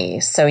with money.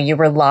 So you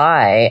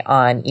rely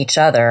on each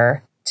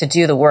other to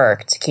do the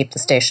work to keep the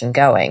station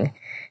going.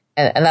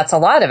 And that's a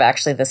lot of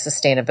actually the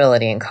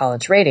sustainability in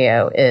college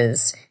radio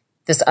is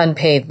this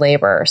unpaid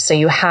labor. So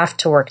you have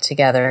to work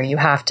together. You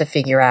have to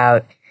figure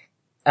out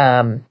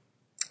how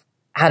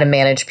to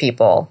manage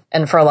people.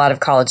 And for a lot of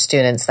college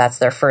students, that's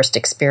their first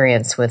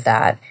experience with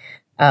that.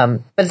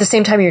 But at the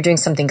same time, you're doing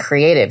something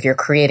creative. You're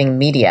creating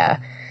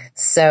media.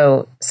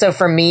 So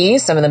for me,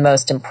 some of the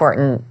most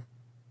important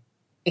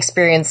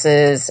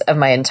experiences of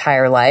my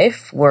entire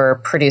life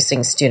were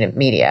producing student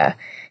media,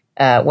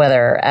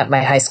 whether at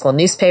my high school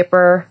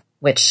newspaper,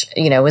 which,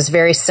 was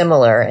very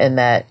similar in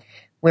that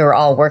we were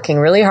all working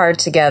really hard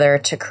together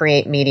to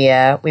create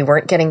media. We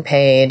weren't getting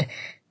paid.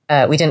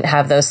 We didn't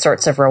have those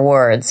sorts of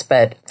rewards,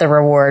 but the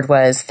reward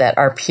was that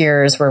our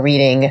peers were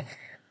reading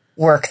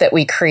work that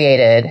we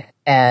created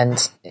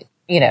and,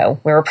 we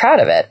were proud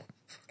of it.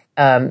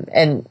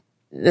 And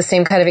the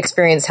same kind of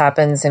experience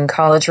happens in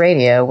college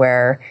radio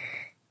where,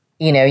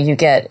 you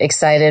get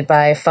excited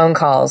by phone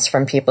calls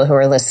from people who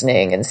are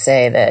listening and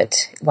say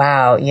that,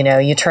 wow,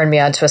 you turned me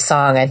on to a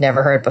song I'd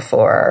never heard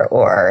before,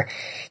 or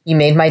you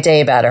made my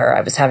day better.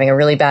 I was having a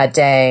really bad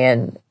day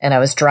and I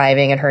was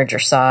driving and heard your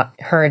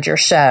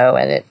show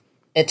and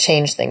it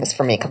changed things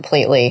for me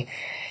completely.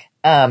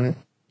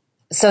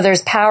 So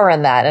there's power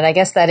in that. And I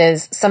guess that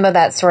is some of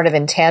that sort of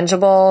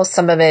intangible.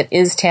 Some of it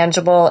is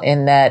tangible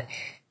in that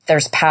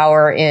there's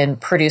power in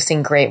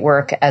producing great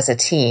work as a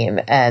team.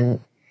 And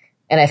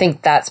I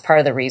think that's part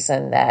of the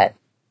reason that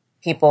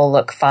people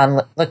look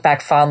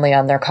back fondly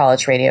on their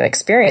college radio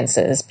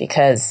experiences,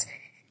 because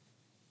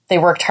they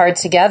worked hard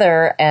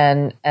together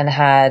and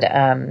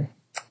had,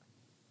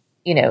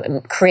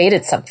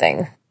 created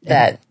something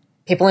that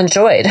people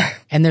enjoyed.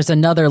 And there's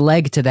another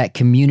leg to that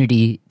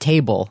community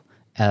table,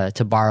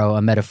 to borrow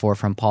a metaphor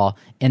from Paul,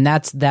 and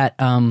that's that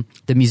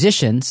the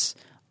musicians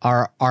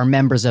are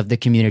members of the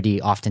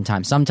community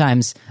oftentimes.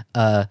 Sometimes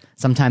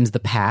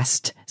the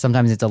past,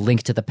 sometimes it's a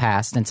link to the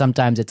past, and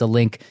sometimes it's a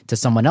link to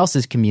someone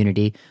else's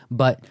community.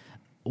 But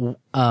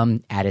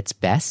at its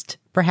best,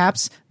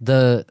 perhaps,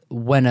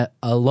 when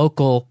a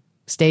local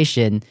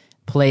station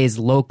plays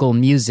local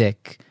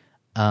music,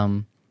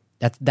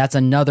 that's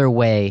another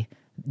way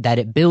that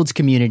it builds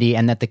community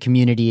and that the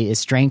community is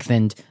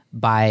strengthened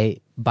by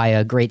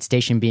a great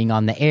station being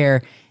on the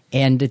air.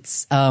 And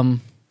it's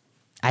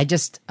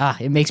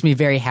it makes me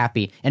very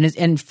happy. And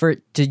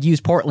to use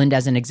Portland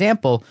as an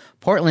example,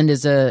 Portland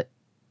is a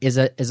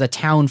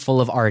town full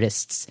of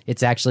artists.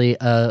 It's actually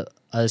a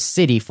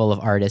city full of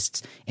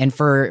artists. And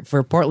for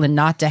Portland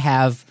not to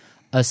have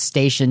a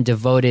station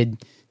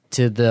devoted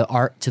to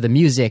the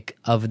music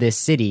of this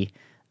city,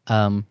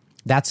 I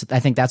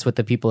think that's what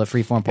the people of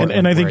Freeform Portland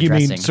and I think were you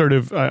mean sort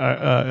of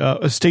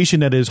a station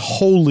that is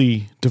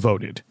wholly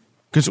devoted.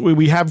 Because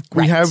we have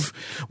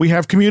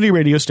community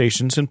radio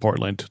stations in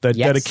Portland that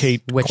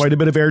dedicate quite a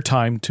bit of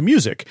airtime to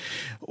music.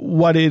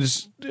 What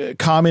is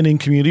common in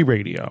community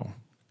radio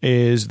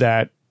is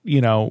that,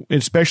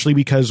 especially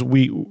because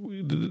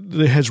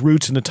it has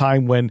roots in the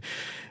time when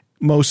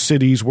most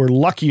cities were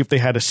lucky if they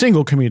had a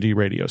single community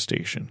radio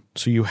station.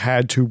 So you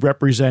had to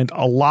represent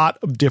a lot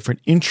of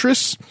different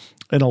interests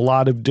and a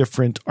lot of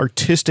different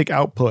artistic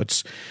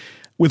outputs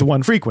with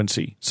one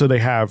frequency. So they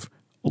have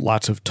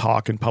lots of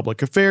talk and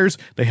public affairs,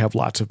 they have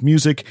lots of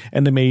music,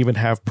 and they may even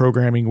have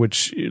programming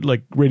which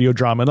like radio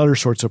drama and other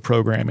sorts of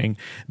programming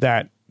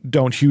that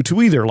don't hew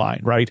to either line,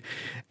 right?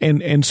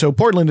 And so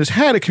Portland has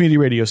had a community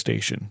radio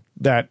station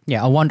that...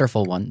 Yeah, a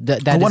wonderful one.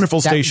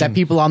 Wonderful station. That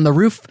people on the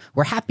roof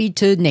were happy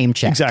to name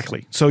check.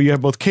 Exactly. So you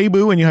have both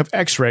KBOO and you have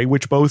X-Ray,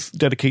 which both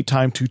dedicate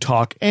time to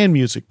talk and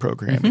music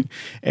programming.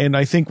 And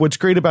I think what's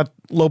great about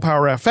Low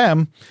Power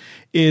FM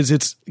is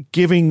it's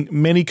giving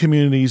many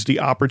communities the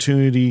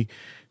opportunity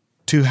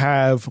to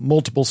have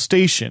multiple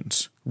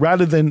stations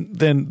rather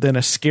than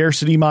a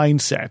scarcity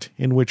mindset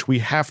in which we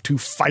have to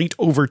fight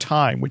over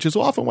time, which is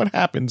often what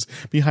happens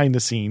behind the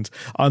scenes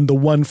on the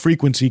one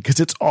frequency because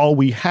it's all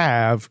we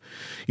have.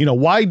 You know,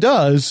 why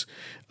does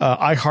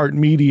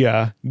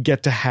iHeartMedia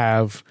get to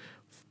have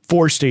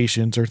 4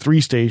 stations or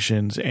 3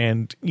 stations,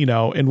 and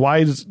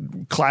why does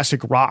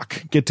classic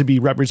rock get to be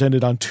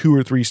represented on 2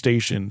 or 3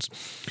 stations?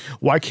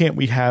 Why can't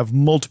we have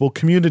multiple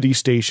community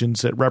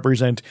stations that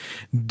represent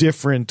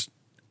different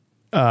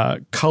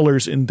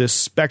colors in this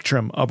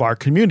spectrum of our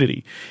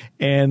community?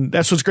 And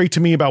that's what's great to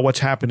me about what's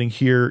happening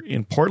here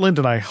in Portland,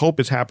 and I hope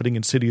it's happening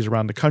in cities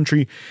around the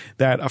country,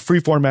 that a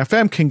Freeform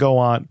FM can go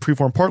on,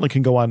 Freeform Portland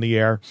can go on the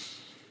air,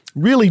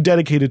 really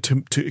dedicated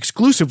to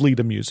exclusively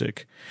to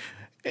music,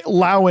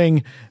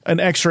 allowing an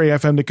X-Ray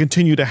FM to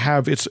continue to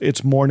have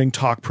its morning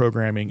talk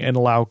programming and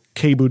allow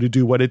KBOO to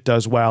do what it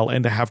does well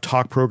and to have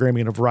talk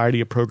programming and a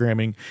variety of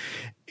programming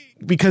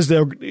because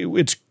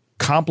it's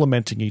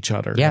complementing each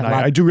other. Yeah, and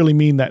I do really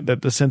mean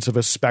that the sense of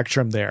a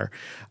spectrum there.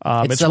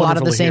 It's a lot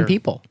of the same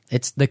people.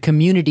 It's the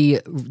community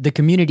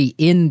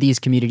in these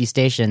community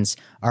stations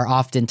are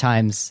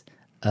oftentimes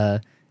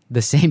the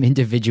same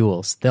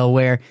individuals. They'll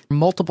wear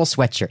multiple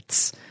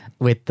sweatshirts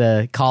with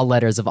the call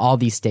letters of all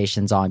these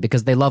stations on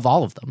because they love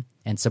all of them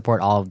and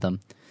support all of them.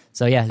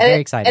 So yeah, very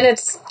exciting.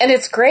 And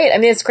it's great. I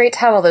mean, it's great to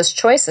have all those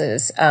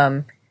choices.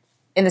 In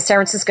the San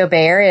Francisco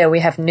Bay Area, we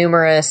have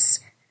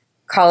numerous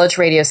college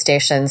radio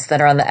stations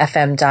that are on the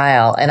FM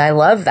dial, and I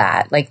love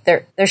that. Like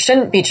there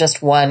shouldn't be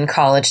just one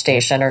college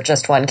station or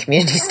just one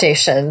community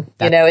station.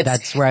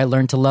 That's where I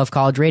learned to love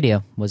college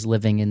radio, was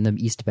living in the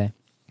East Bay.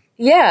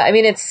 Yeah, I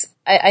mean,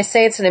 I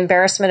say it's an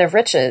embarrassment of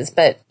riches,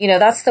 but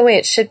that's the way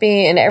it should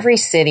be in every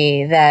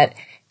city, that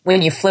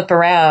when you flip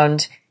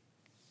around,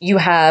 you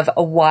have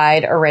a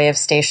wide array of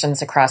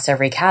stations across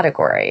every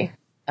category.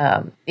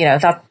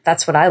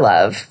 That's what I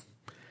love.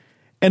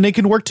 And they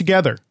can work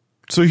together.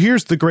 So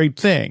here's the great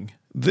thing.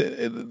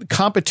 The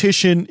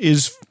competition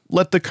is,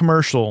 let the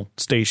commercial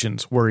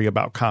stations worry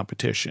about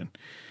competition.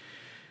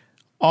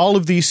 All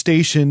of these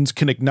stations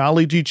can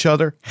acknowledge each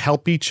other,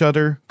 help each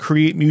other,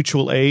 create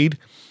mutual aid.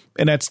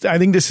 And I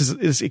think this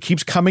is it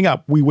keeps coming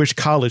up. We wish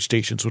college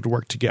stations would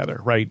work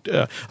together, right,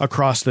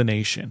 across the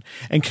nation.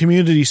 And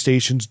community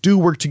stations do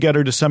work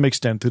together to some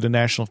extent through the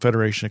National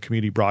Federation of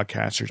Community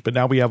Broadcasters. But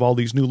now we have all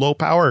these new low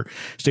power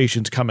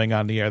stations coming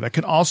on the air that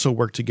can also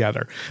work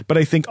together. But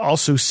I think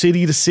also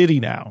city to city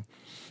now,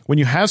 when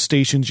you have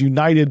stations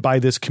united by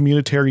this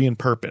communitarian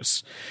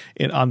purpose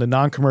on the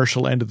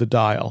non-commercial end of the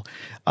dial,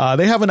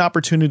 they have an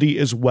opportunity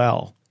as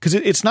well. Because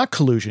it's not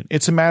collusion.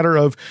 It's a matter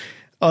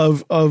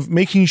of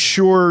making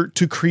sure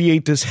to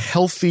create this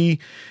healthy,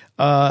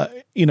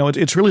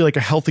 it's really like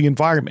a healthy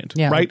environment,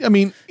 right? I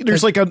mean,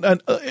 there's like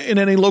in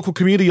any local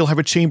community, you'll have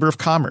a chamber of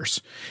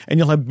commerce and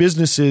you'll have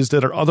businesses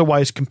that are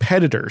otherwise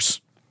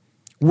competitors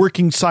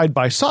working side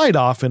by side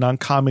often on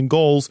common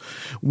goals,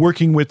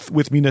 working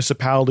with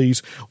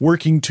municipalities,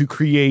 working to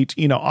create,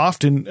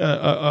 often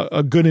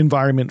a good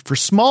environment for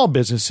small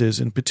businesses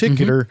in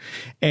particular.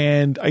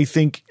 And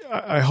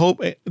I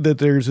hope that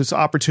there's this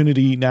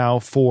opportunity now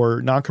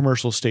for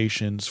non-commercial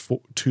stations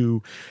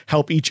to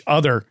help each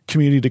other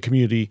community to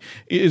community.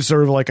 It's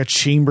sort of like a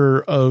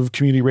chamber of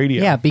community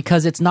radio. Yeah,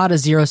 because it's not a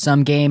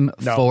zero-sum game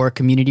for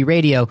community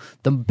radio.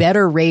 The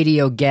better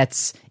radio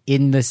gets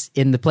in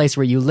the place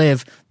where you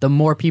live, the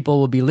more people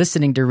will be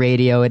listening to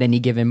radio at any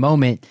given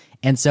moment.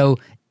 And so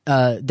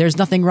there's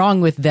nothing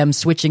wrong with them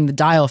switching the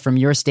dial from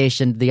your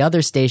station to the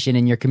other station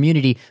in your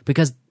community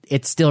because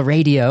it's still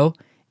radio.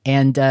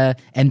 And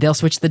they'll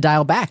switch the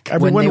dial back.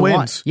 Everyone when they wins.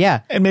 Want.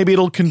 Yeah. And maybe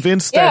it'll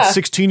convince that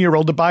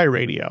 16-year-old to buy a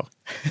radio.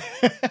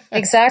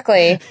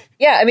 Exactly.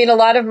 Yeah. I mean, a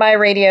lot of my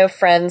radio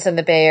friends in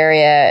the Bay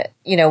Area,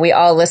 we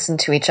all listen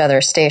to each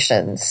other's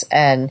stations.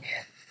 And,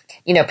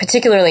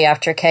 particularly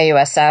after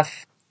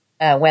KUSF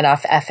went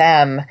off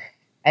FM,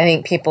 I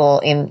think people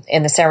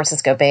in the San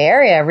Francisco Bay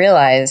Area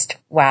realized,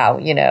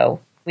 wow,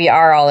 we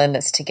are all in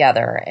this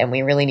together and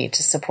we really need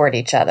to support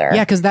each other.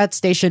 Yeah, because that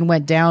station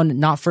went down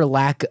not for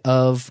lack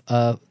of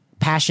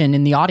passion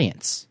in the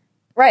audience.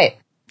 Right.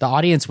 The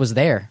audience was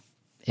there.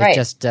 It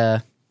just,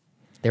 there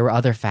were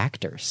other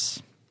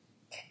factors.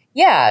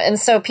 Yeah, and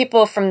so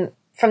people from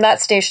from that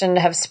station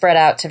have spread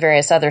out to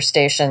various other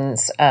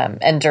stations.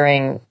 And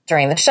during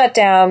the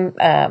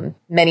shutdown,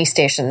 many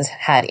stations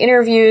had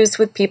interviews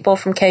with people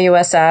from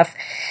KUSF.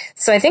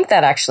 So I think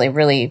that actually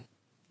really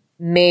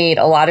made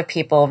a lot of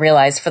people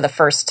realize for the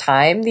first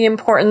time the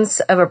importance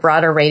of a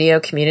broader radio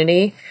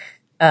community.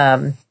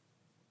 And,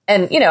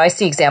 I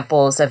see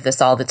examples of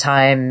this all the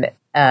time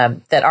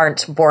that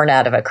aren't born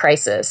out of a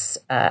crisis,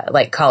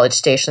 like college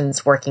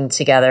stations working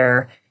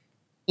together,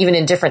 even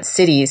in different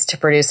cities, to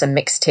produce a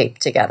mixtape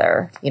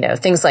together,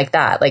 things like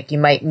that. Like you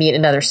might meet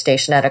another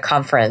station at a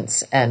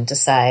conference and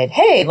decide,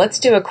 hey, let's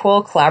do a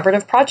cool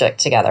collaborative project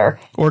together.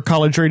 Or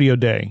College Radio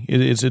Day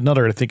is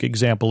another, I think,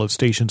 example of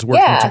stations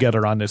working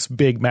together on this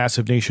big,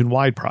 massive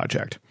nationwide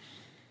project.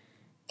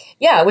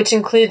 Yeah, which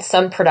includes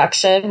some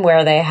production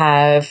where they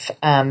have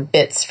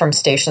bits from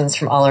stations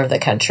from all over the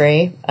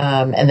country.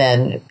 And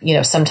then,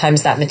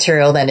 sometimes that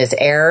material then is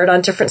aired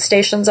on different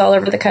stations all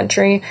over the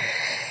country.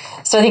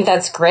 So I think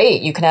that's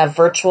great. You can have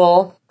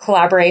virtual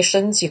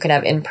collaborations. You can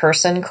have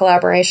in-person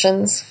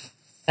collaborations,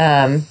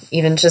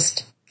 even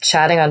just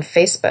chatting on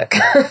Facebook.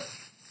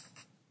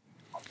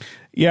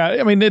 Yeah,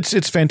 I mean,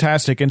 it's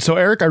fantastic. And so,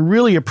 Eric, I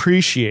really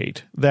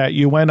appreciate that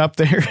you went up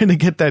there and to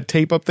get that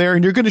tape up there.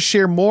 And you're going to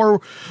share more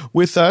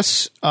with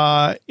us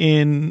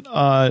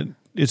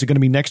is it going to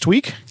be next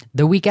week?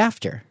 The week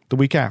after. The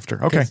week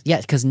after. Okay.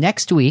 Because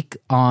next week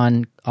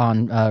on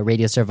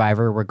Radio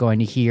Survivor, we're going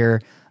to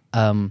hear...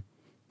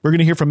 we're going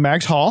to hear from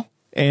Mags Hall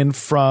and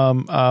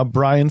from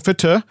Brian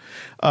Fata,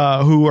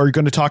 who are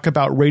going to talk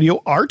about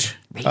radio art.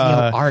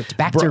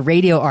 Back to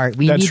radio art.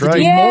 We need to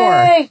do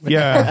Yay! more.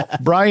 Yeah.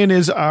 Brian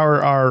is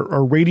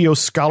our radio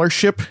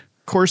scholarship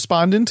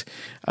correspondent.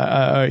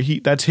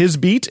 That's his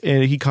beat,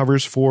 and he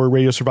covers for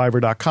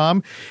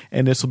radiosurvivor.com.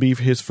 And this will be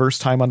his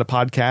first time on the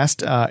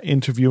podcast,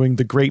 interviewing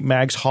the great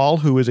Mags Hall,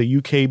 who is a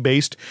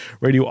UK-based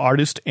radio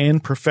artist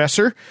and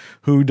professor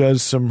who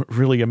does some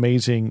really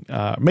amazing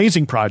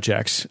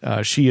projects.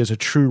 She is a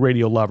true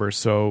radio lover,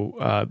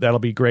 so that'll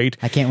be great.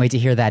 I can't wait to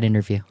hear that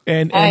interview.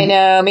 And I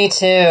know, me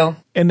too.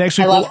 And next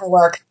week, I love her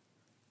work.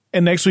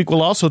 And next week,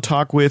 we'll also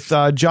talk with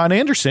John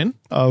Anderson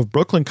of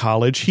Brooklyn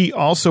College. He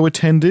also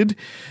attended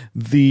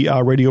the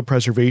Radio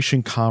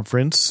Preservation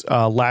Conference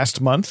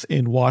last month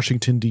in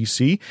Washington,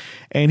 D.C.,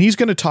 and he's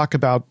going to talk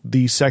about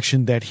the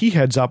section that he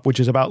heads up, which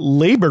is about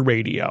labor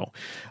radio.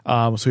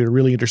 So we had a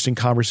really interesting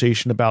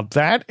conversation about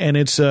that, and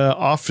it's an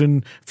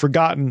often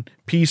forgotten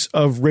piece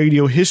of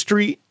radio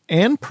history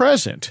and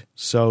present.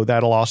 So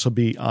that'll also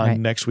be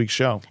on next week's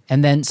show.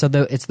 And then,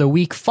 it's the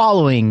week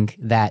following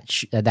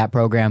that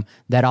program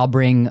that I'll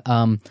bring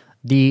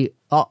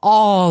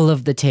all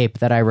of the tape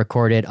that I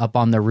recorded up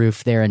on the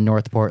roof there in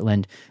North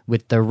Portland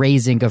with the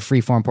raising of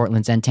Freeform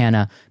Portland's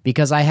antenna,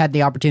 because I had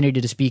the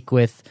opportunity to speak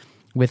with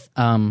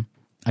a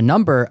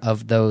number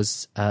of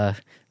those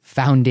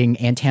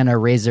founding antenna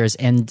raisers,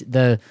 and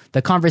the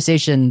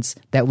conversations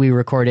that we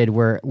recorded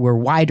were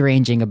wide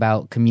ranging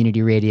about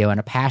community radio and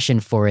a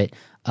passion for it.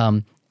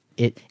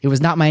 It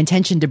was not my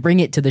intention to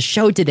bring it to the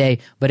show today,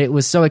 but it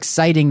was so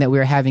exciting that we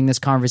were having this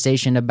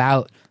conversation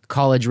about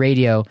college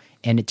radio,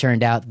 and it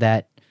turned out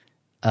that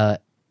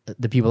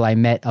the people I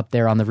met up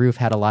there on the roof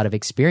had a lot of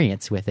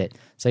experience with it.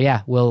 So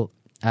yeah,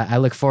 I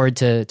look forward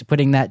to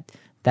putting that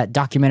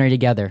documentary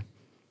together.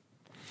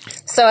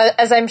 So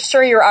as I'm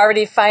sure you're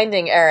already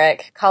finding,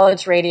 Eric,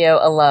 college radio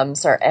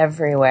alums are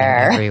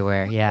everywhere. They're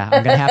everywhere, yeah.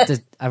 I'm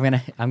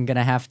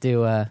gonna have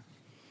to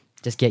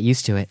just get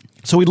used to it.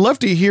 So we'd love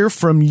to hear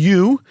from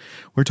you.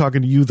 We're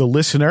talking to you, the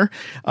listener.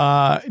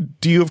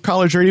 Do you have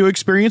college radio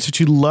experience that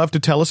you'd love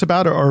to tell us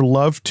about or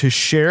love to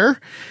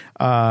share?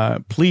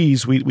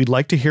 Please, we'd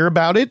like to hear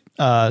about it.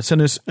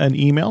 Send us an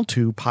email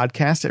to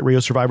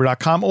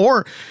podcast@radiosurvivor.com.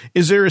 Or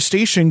is there a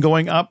station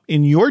going up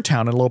in your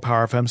town, a low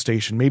power FM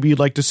station? Maybe you'd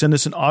like to send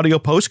us an audio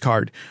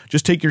postcard.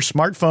 Just take your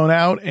smartphone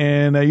out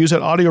and use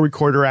that audio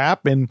recorder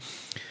app and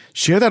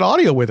share that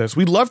audio with us.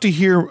 We'd love to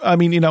hear. I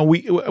mean,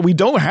 we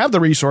don't have the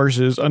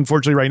resources,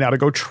 unfortunately, right now to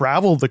go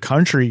travel the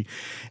country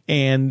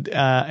and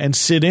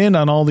sit in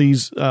on all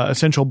these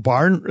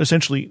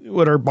essentially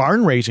what are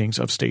barn raisings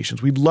of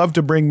stations. We'd love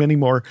to bring many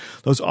more of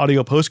those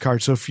audio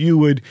postcards. So if you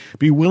would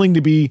be willing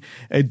to be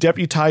a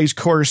deputized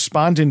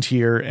correspondent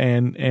here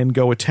and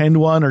go attend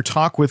one or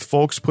talk with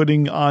folks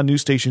putting on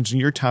news stations in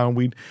your town,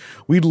 we'd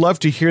love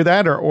to hear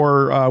that,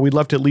 or we'd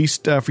love to at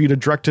least for you to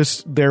direct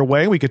us their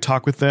way. We could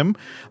talk with them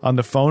on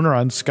the phone or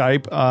on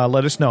Skype.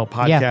 Let us know.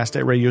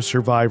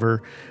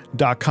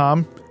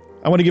 Podcast@radiosurvivor.com.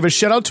 I want to give a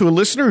shout out to a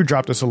listener who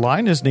dropped us a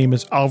line. His name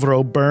is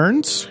Alvaro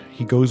Burns.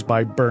 He goes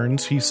by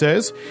Burns, he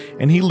says,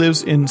 and he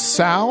lives in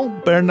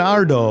São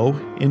Bernardo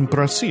in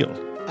Brazil.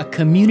 A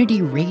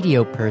community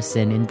radio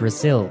person in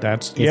Brazil.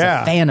 Is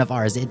a fan of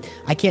ours.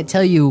 I can't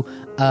tell you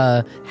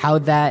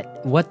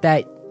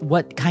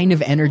what kind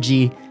of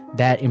energy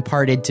that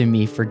imparted to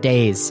me for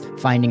days,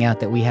 finding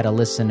out that we had a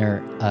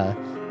listener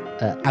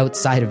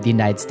outside of the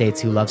United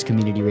States who loves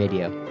community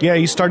radio. Yeah,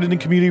 he started in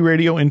community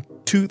radio in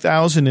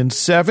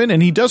 2007,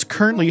 and he does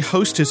currently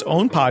host his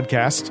own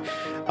podcast.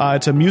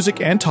 It's a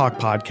music and talk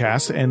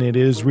podcast, and it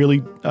is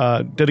really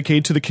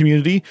dedicated to the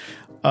community.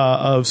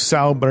 of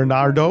São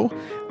Bernardo.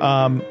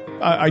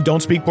 I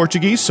don't speak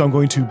Portuguese, so I'm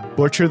going to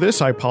butcher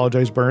this. I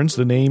apologize, Burns.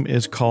 The name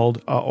is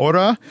called A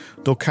Hora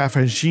do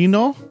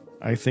Cafezinho,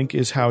 I think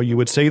is how you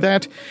would say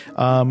that.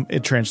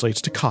 It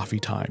translates to coffee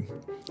time.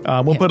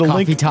 We'll put a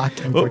coffee link. Coffee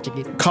talk in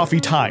Portuguese. Coffee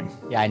time.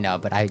 Yeah, I know,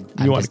 but I'm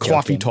you want just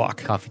coffee joking.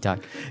 talk? Coffee talk.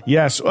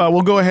 Yes,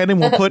 we'll go ahead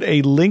and we'll put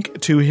a link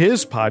to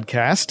his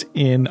podcast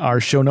in our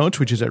show notes,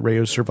 which is at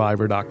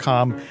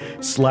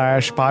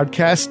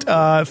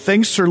radiosurvivor.com/podcast.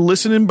 Thanks for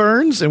listening,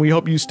 Burns, and we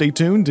hope you stay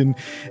tuned. And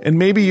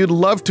maybe you'd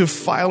love to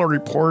file a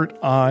report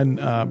on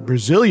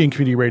Brazilian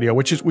community radio,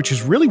 which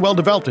is really well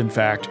developed. In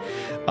fact,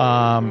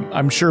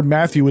 I'm sure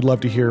Matthew would love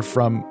to hear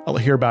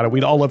about it.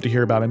 We'd all love to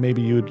hear about it.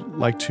 Maybe you'd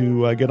like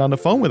to get on the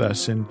phone with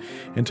us and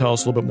tell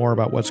us a little bit more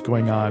about what's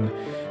going on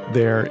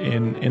there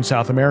in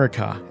South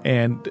America.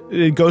 And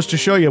it goes to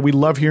show you, we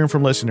love hearing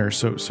from listeners.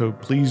 So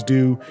please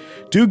do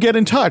get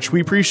in touch. We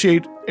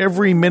appreciate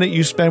every minute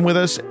you spend with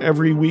us,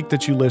 every week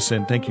that you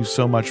listen. Thank you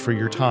so much for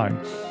your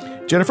time.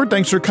 Jennifer,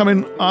 thanks for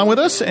coming on with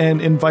us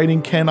and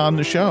inviting Ken on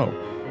the show.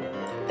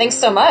 Thanks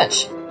so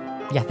much.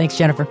 Yeah, thanks,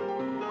 Jennifer.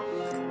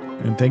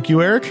 And thank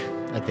you, Eric.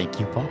 Thank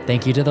you, Paul.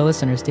 Thank you to the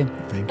listeners, too.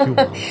 Thank you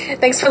all.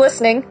 Thanks for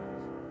listening.